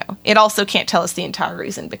 you know, it also can't tell us the entire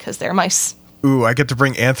reason because they're mice. Ooh, I get to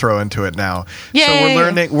bring anthro into it now. Yay.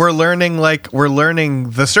 So we're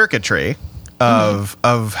learning the circuitry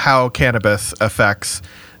of how cannabis affects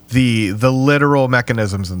the literal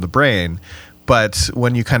mechanisms in the brain. But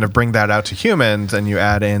when you kind of bring that out to humans and you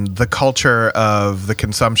add in the culture of the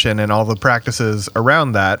consumption and all the practices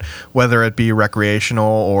around that, whether it be recreational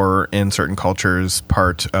or in certain cultures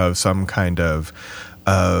part of some kind of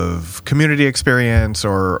community experience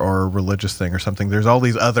or religious thing or something, there's all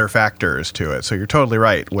these other factors to it. So you're totally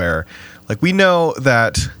right, where like we know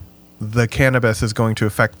that the cannabis is going to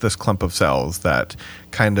affect this clump of cells that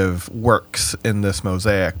kind of works in this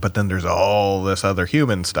mosaic, but then there's all this other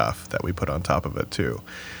human stuff that we put on top of it too,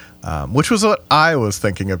 which was what I was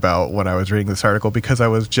thinking about when I was reading this article, because I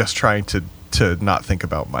was just trying to not think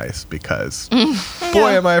about mice, because boy,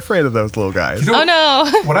 am I afraid of those little guys. Oh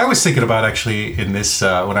no. What I was thinking about actually in this,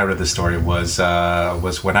 when I read this story was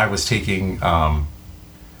when I was taking,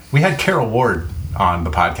 we had Carol Ward on the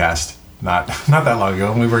podcast not that long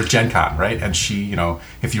ago, and we were at Gen Con, right? And she, you know,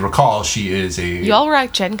 if you recall, she is a... You all were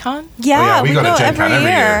at Gen Con? Yeah, we go to Gen Con every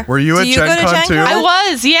year. Were you at Gen Con too? I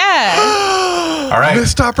was, yeah. All right.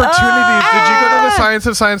 Missed opportunities. Did you go to the Science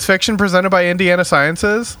of Science Fiction presented by Indiana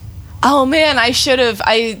Sciences? Oh man, I should have.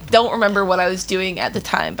 I don't remember what I was doing at the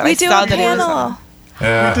time, but We I do saw a that it was panel. on.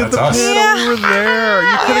 Yeah, We did that's the us. panel. You were there.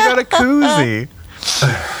 You could have got a koozie.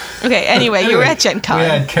 Okay, anyway, you were at Gen Con. We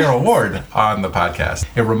had Carol Ward on the podcast.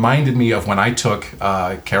 It reminded me of when I took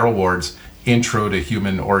Carol Ward's Intro to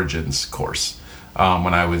Human Origins course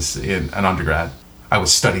when I was in an undergrad. I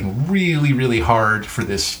was studying really, really hard for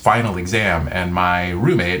this final exam, and my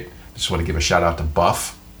roommate, just want to give a shout out to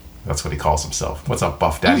Buff. That's what he calls himself. What's up,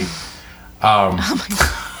 Buff Daddy?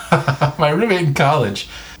 My roommate in college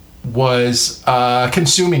was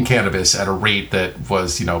consuming cannabis at a rate that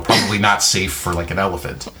was, you know, probably not safe for like an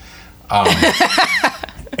elephant. But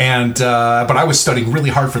I was studying really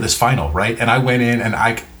hard for this final, right? And I went in and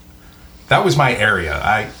that was my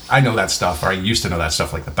area. I know that stuff, or I used to know that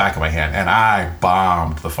stuff like the back of my hand, and I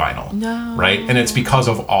bombed the final. No. Right? And it's because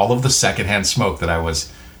of all of the secondhand smoke that I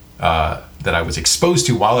was exposed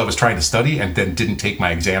to while I was trying to study, and then didn't take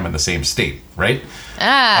my exam in the same state, right?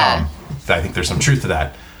 I think there's some truth to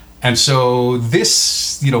that. And so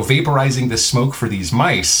this, you know, vaporizing this smoke for these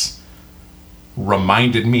mice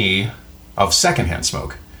reminded me of secondhand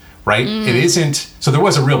smoke, right? It isn't, so there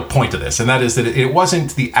was a real point to this, and that is that it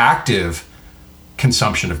wasn't the active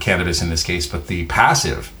consumption of cannabis in this case, but the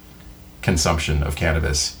passive consumption of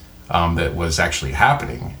cannabis that was actually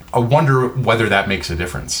happening. I wonder whether that makes a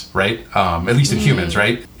difference, right? At least in humans,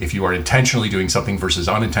 right? If you are intentionally doing something versus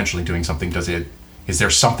unintentionally doing something, is there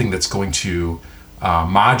something that's going to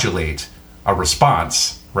modulate a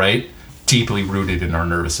response, right? Deeply rooted in our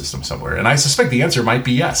nervous system somewhere. And I suspect the answer might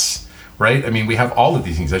be yes, right? I mean, we have all of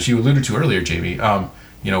these things, as you alluded to earlier, Jamie.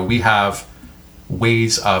 You know, we have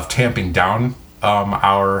ways of tamping down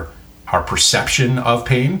our perception of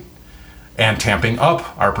pain and tamping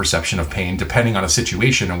up our perception of pain depending on a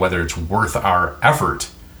situation and whether it's worth our effort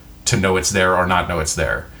to know it's there or not know it's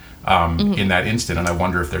there in that instant. And I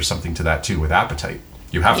wonder if there's something to that too with appetite.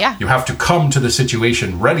 You have to come to the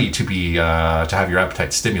situation ready to be to have your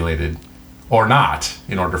appetite stimulated or not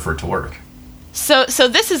in order for it to work. So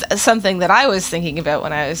this is something that I was thinking about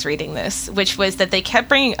when I was reading this, which was that they kept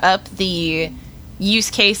bringing up the use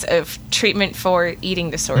case of treatment for eating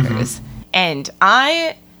disorders. And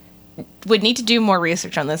I would need to do more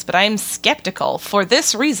research on this, but I'm skeptical for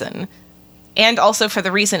this reason, and also for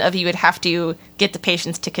the reason of you would have to get the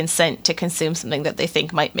patients to consent to consume something that they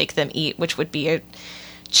think might make them eat, which would be a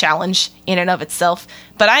challenge in and of itself.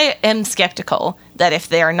 But I am skeptical that if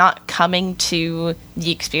they are not coming to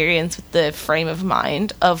the experience with the frame of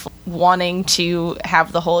mind of wanting to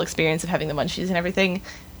have the whole experience of having the munchies and everything,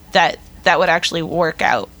 that would actually work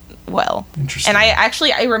out well. Interesting. And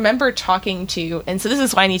I remember talking to, and so this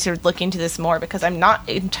is why I need to look into this more, because I'm not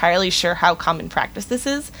entirely sure how common practice this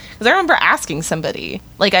is. Because I remember asking somebody,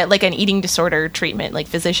 like an eating disorder treatment, like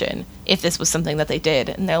physician, if this was something that they did,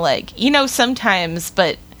 and they're like, you know, sometimes,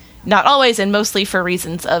 but not always, and mostly for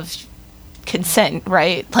reasons of consent,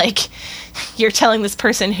 right? Like, you're telling this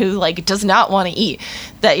person who like does not want to eat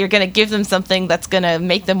that you're going to give them something that's going to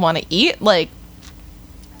make them want to eat, like,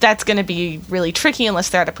 that's going to be really tricky unless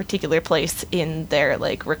they're at a particular place in their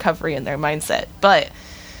like recovery and their mindset. But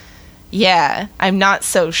yeah, I'm not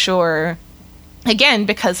so sure, again,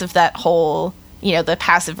 because of that whole, you know, the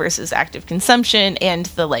passive versus active consumption and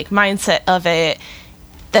the like mindset of it,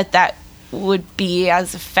 that would be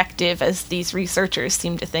as effective as these researchers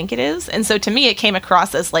seem to think it is. And so to me, it came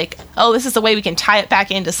across as like, oh, this is a way we can tie it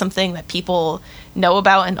back into something that people know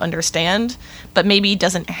about and understand, but maybe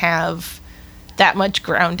doesn't have that much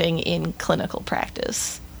grounding in clinical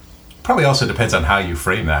practice. Probably also depends on how you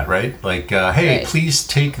frame that, right? Like, hey, Right. please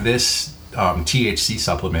take this THC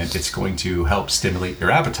supplement. It's going to help stimulate your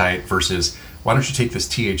appetite versus, why don't you take this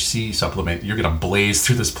THC supplement? You're going to blaze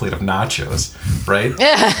through this plate of nachos, right?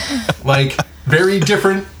 Like, very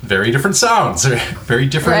different sounds, very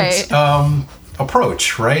different Right.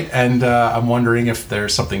 approach, right? And I'm wondering if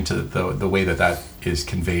there's something to the way that is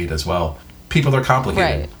conveyed as well. People are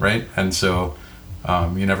complicated, right? And so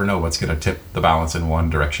you never know what's going to tip the balance in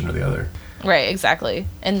one direction or the other. Right, exactly.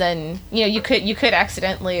 And then, you could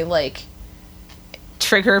accidentally, like,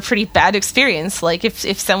 trigger a pretty bad experience. Like,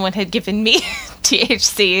 if someone had given me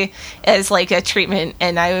THC as, like, a treatment,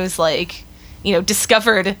 and I was, like,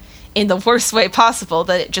 discovered in the worst way possible,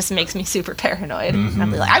 that it just makes me super paranoid. Mm-hmm.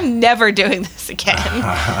 I'd be like, I'm never doing this again.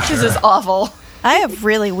 This is awful. I have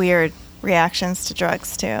really weird reactions to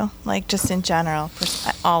drugs too, like just in general,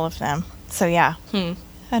 all of them. So yeah,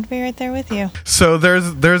 I'd be right there with you. So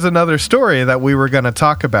there's another story that we were going to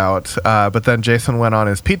talk about, but then Jason went on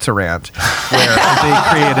his pizza rant, where they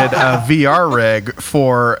created a VR rig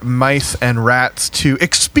for mice and rats to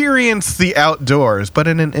experience the outdoors, but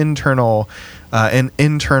in an internal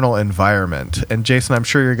environment. And Jason, I'm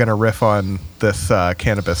sure you're going to riff on this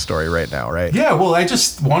cannabis story right now, right? Yeah, well, I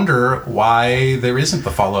just wonder why there isn't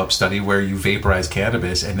the follow-up study where you vaporize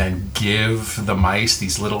cannabis and then give the mice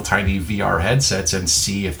these little tiny VR headsets and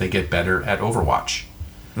see if they get better at Overwatch.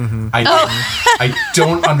 Mm-hmm. I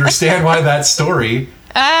don't understand why that study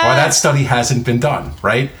hasn't been done,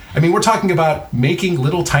 right? I mean, we're talking about making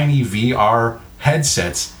little tiny VR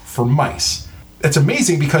headsets for mice. It's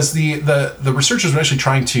amazing because the researchers are actually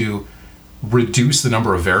trying to reduce the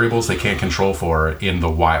number of variables they can't control for in the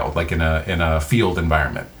wild, like in a field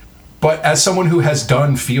environment. But as someone who has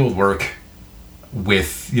done field work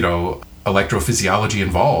with, electrophysiology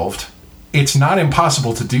involved, it's not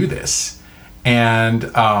impossible to do this. And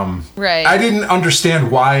I didn't understand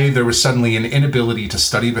why there was suddenly an inability to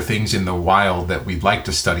study the things in the wild that we'd like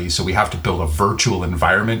to study, so we have to build a virtual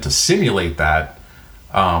environment to simulate that.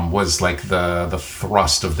 Was like the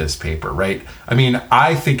thrust of this paper, right? I mean,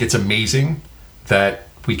 I think it's amazing that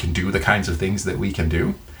we can do the kinds of things that we can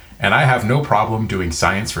do. And I have no problem doing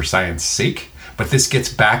science for science sake. But this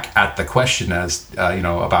gets back at the question as,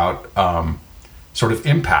 about sort of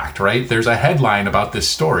impact, right? There's a headline about this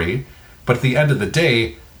story, but at the end of the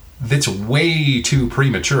day, it's way too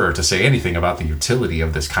premature to say anything about the utility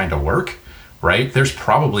of this kind of work. Right? There's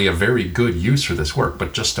probably a very good use for this work,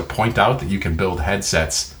 but just to point out that you can build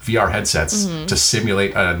headsets, VR headsets, to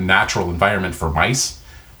simulate a natural environment for mice,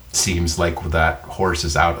 seems like that horse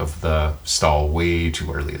is out of the stall way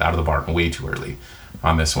too early, out of the barn way too early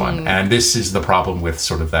on this one. And this is the problem with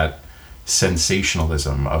sort of that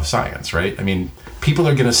sensationalism of science, right? I mean, people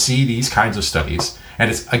are going to see these kinds of studies,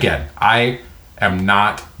 and it's, again, I am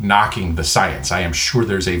not knocking the science. I am sure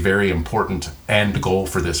there's a very important end goal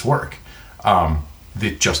for this work.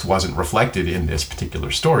 That just wasn't reflected in this particular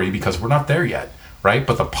story because we're not there yet, right?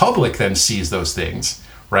 But the public then sees those things,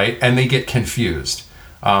 right? And they get confused.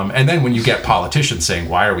 And then when you get politicians saying,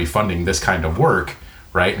 why are we funding this kind of work,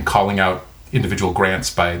 right? And calling out individual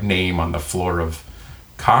grants by name on the floor of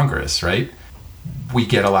Congress, right? We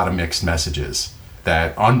get a lot of mixed messages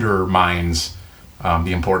that undermines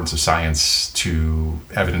the importance of science to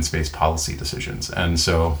evidence-based policy decisions. And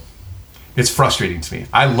so it's frustrating to me.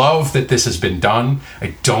 I love that this has been done.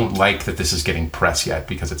 I don't like that this is getting press yet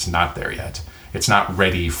because it's not there yet. It's not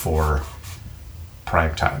ready for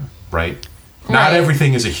prime time, right? Not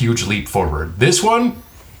everything is a huge leap forward. This one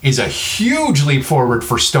is a huge leap forward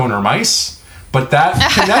for stoner mice, but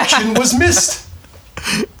that connection was missed.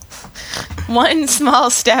 One small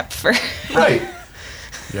step for... Right.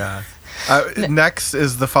 Yeah. Next,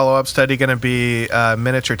 is the follow-up study going to be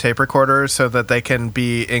miniature tape recorders so that they can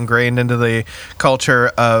be ingrained into the culture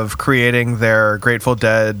of creating their Grateful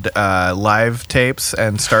Dead live tapes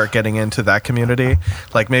and start getting into that community?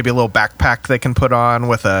 Like maybe a little backpack they can put on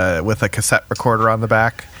with a cassette recorder on the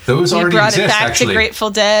back? Those already brought exist, it back actually. to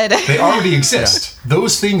Grateful Dead. They already exist. Yeah.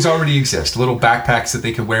 Those things already exist. Little backpacks that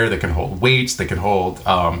they can wear that can hold weights, that can hold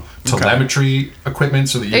telemetry equipment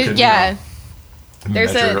so that you can... Yeah.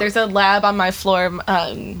 There's measure. a lab on my floor.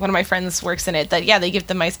 One of my friends works in it. That they give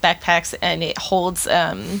the mice backpacks and it holds.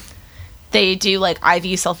 They do like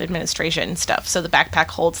IV self-administration stuff. So the backpack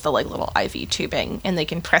holds the like little IV tubing, and they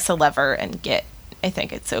can press a lever and get, I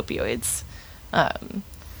think it's opioids,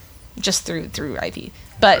 just through IV.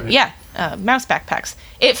 But yeah, mouse backpacks.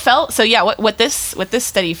 It felt so. Yeah, what this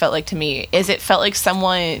study felt like to me is it felt like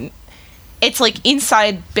someone. It's like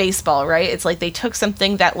inside baseball, right? It's like they took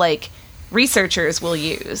something that like researchers will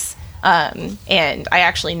use, and I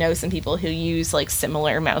actually know some people who use like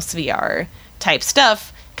similar mouse VR type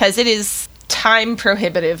stuff because it is time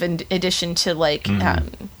prohibitive in addition to like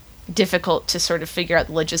difficult to sort of figure out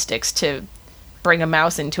the logistics to bring a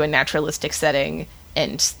mouse into a naturalistic setting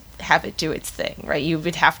and have it do its thing, right? You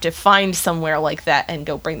would have to find somewhere like that and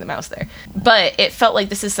go bring the mouse there. But it felt like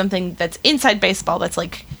this is something that's inside baseball, that's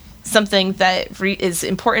like something that is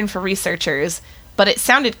important for researchers, but it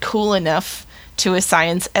sounded cool enough to a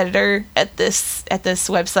science editor at this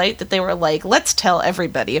website that they were like, let's tell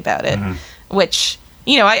everybody about it, which,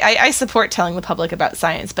 you know, I support telling the public about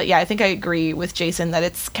science, but yeah, I think I agree with Jason that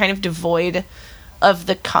it's kind of devoid of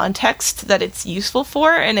the context that it's useful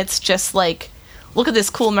for, and it's just like, look at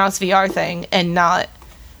this cool mouse VR thing and not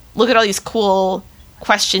look at all these cool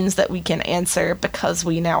questions that we can answer because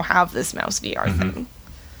we now have this mouse VR thing.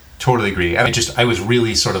 Totally agree. I was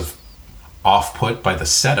really sort of off-put by the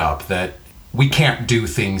setup that we can't do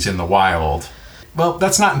things in the wild. Well,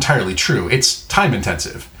 that's not entirely true. It's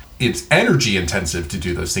time-intensive. It's energy-intensive to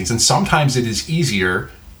do those things. And sometimes it is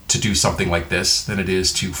easier to do something like this than it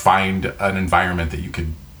is to find an environment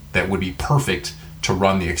that would be perfect to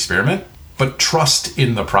run the experiment. But trust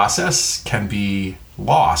in the process can be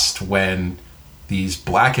lost when these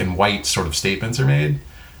black and white sort of statements are made.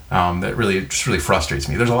 That really frustrates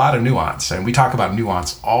me. There's a lot of nuance, and we talk about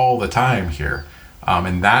nuance all the time here.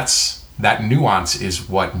 And that nuance is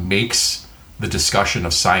what makes the discussion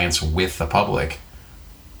of science with the public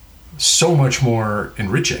so much more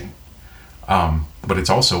enriching. But it's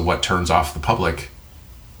also what turns off the public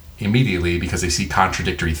immediately because they see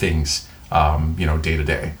contradictory things, day to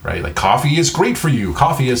day, right? Like coffee is great for you.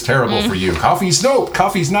 Coffee is terrible for you. Coffee's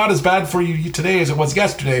not as bad for you today as it was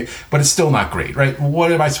yesterday, but it's still not great, right?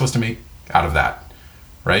 What am I supposed to make out of that,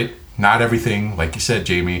 right? Not everything, like you said,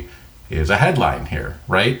 Jamie, is a headline here,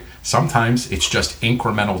 right? Sometimes it's just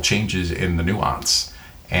incremental changes in the nuance.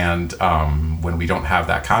 And when we don't have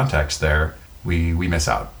that context there, we miss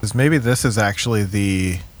out. Maybe this is actually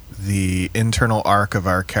the internal arc of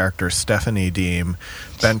our character Stephanie Deem,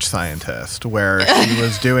 bench scientist, where she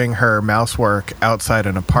was doing her mouse work outside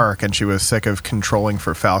in a park and she was sick of controlling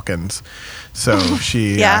for falcons. So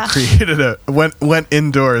she went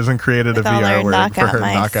indoors and created a VR word for her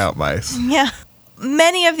knockout mice. Yeah.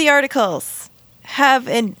 Many of the articles have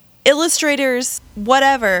an illustrator's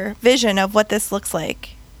whatever vision of what this looks like,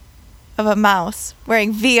 of a mouse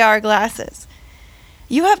wearing VR glasses.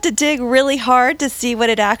 You have to dig really hard to see what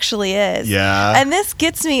it actually is. Yeah. And this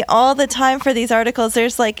gets me all the time for these articles.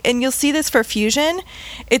 There's like, and you'll see this for fusion.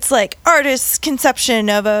 It's like artist's conception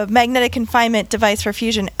of a magnetic confinement device for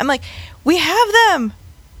fusion. I'm like, we have them.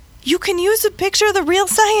 You can use a picture of the real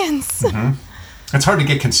science. It's hard to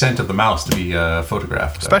get consent of the mouse to be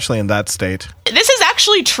photographed. Especially in that state. This is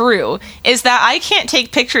actually true, is that I can't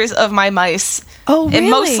take pictures of my mice. Oh,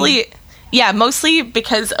 really? And mostly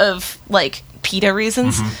because of, like, PETA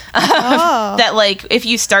reasons. That, like, if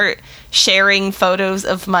you start sharing photos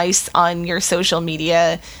of mice on your social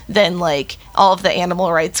media, then, like, all of the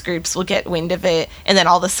animal rights groups will get wind of it, and then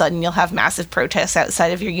all of a sudden you'll have massive protests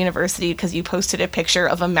outside of your university because you posted a picture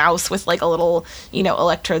of a mouse with, like, a little,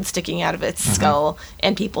 electrode sticking out of its skull,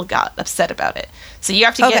 and people got upset about it. So you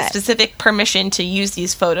have to get specific permission to use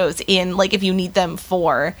these photos in, like, if you need them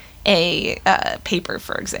for a paper,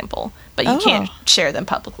 for example, but you can't share them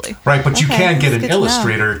publicly. Right, but you can get an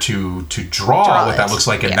illustrator to draw what that looks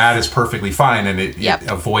like, and that is perfectly fine, and it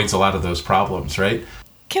avoids a lot of those problems, right?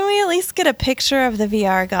 Can we at least get a picture of the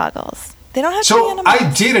VR goggles? They don't have to be on a mouse.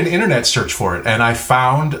 I did an internet search for it, and I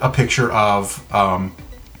found a picture of a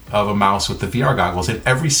mouse with the VR goggles, and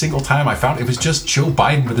every single time I found it was just Joe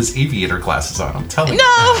Biden with his aviator glasses on. I'm telling you.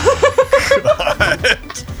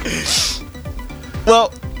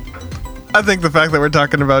 Well, I think the fact that we're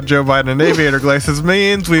talking about Joe Biden and aviator glasses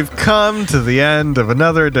means we've come to the end of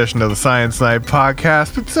another edition of the Science Night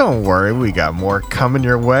podcast. But don't worry, we got more coming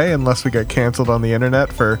your way, unless we get canceled on the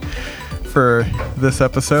internet for this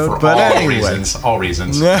episode. For all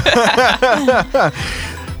reasons.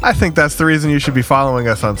 I think that's the reason you should be following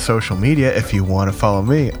us on social media. If you want to follow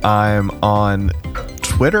me, I'm on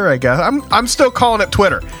Twitter, I guess. I'm still calling it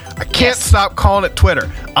Twitter. I can't stop calling it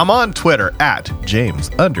Twitter. I'm on Twitter at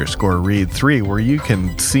James_Reed3, where you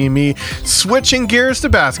can see me switching gears to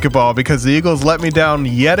basketball because the Eagles let me down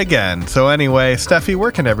yet again. So anyway, Steffi,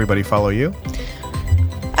 where can everybody follow you?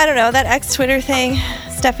 I don't know, that X-Twitter thing,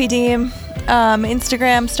 Steffi Deem,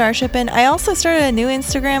 Instagram, Starshipin'. I also started a new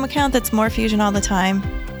Instagram account that's more Fusion all the time.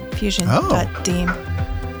 fusion.deem.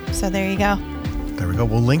 So there you go. There we go.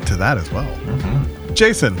 We'll link to that as well. Mm-hmm.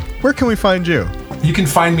 Jason, where can we find you? You can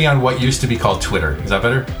find me on what used to be called Twitter. Is that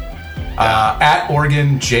better? At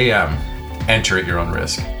OregonJM. Enter at your own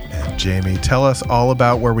risk. And Jamie, tell us all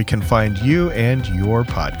about where we can find you and your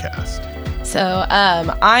podcast. So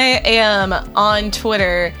I am on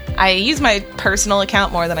Twitter. I use my personal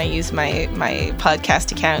account more than I use my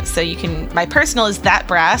podcast account. So my personal is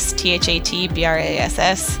ThatBrass,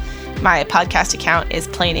 ThatBrass. My podcast account is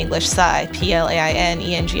Plain English Sci,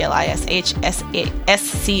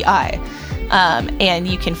 PlainEnglishSci. And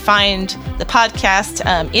you can find the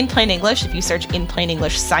podcast in Plain English if you search In Plain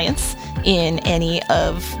English Science in any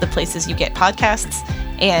of the places you get podcasts.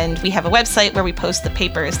 And we have a website where we post the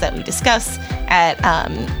papers that we discuss at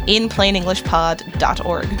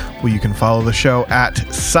inplainenglishpod.org. Well, you can follow the show at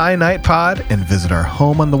SciNightPod and visit our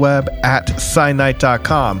home on the web at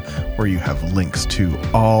SciNight.com, where you have links to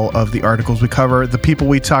all of the articles we cover, the people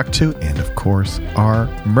we talk to, and of course, our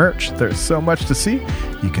merch. There's so much to see.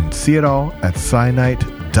 You can see it all at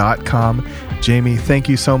SciNight.com. Jamie, thank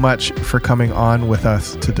you so much for coming on with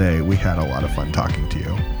us today. We had a lot of fun talking to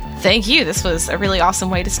you. Thank you. This was a really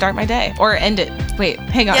awesome way to start my day. Or end it. Wait,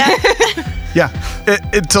 hang on. Yeah.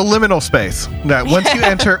 It's a liminal space. Now, once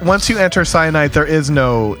you enter Cyanide, there is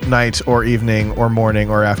no night or evening or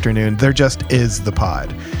morning or afternoon. There just is the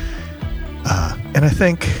pod. And I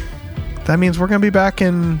think that means we're going to be back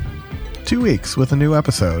in 2 weeks with a new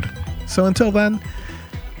episode. So until then,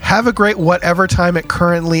 have a great whatever time it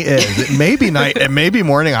currently is. It may be night, it may be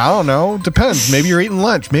morning. I don't know. Depends. Maybe you're eating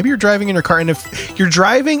lunch. Maybe you're driving in your car. And if you're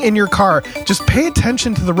driving in your car, just pay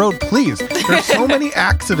attention to the road, please. There's so many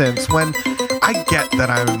accidents when I get that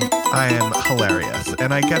I am hilarious.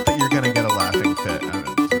 And I get that you're going to get a laughing fit out of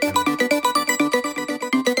it.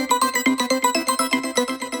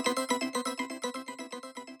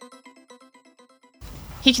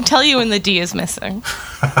 He can tell you when the D is missing.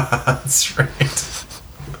 That's right.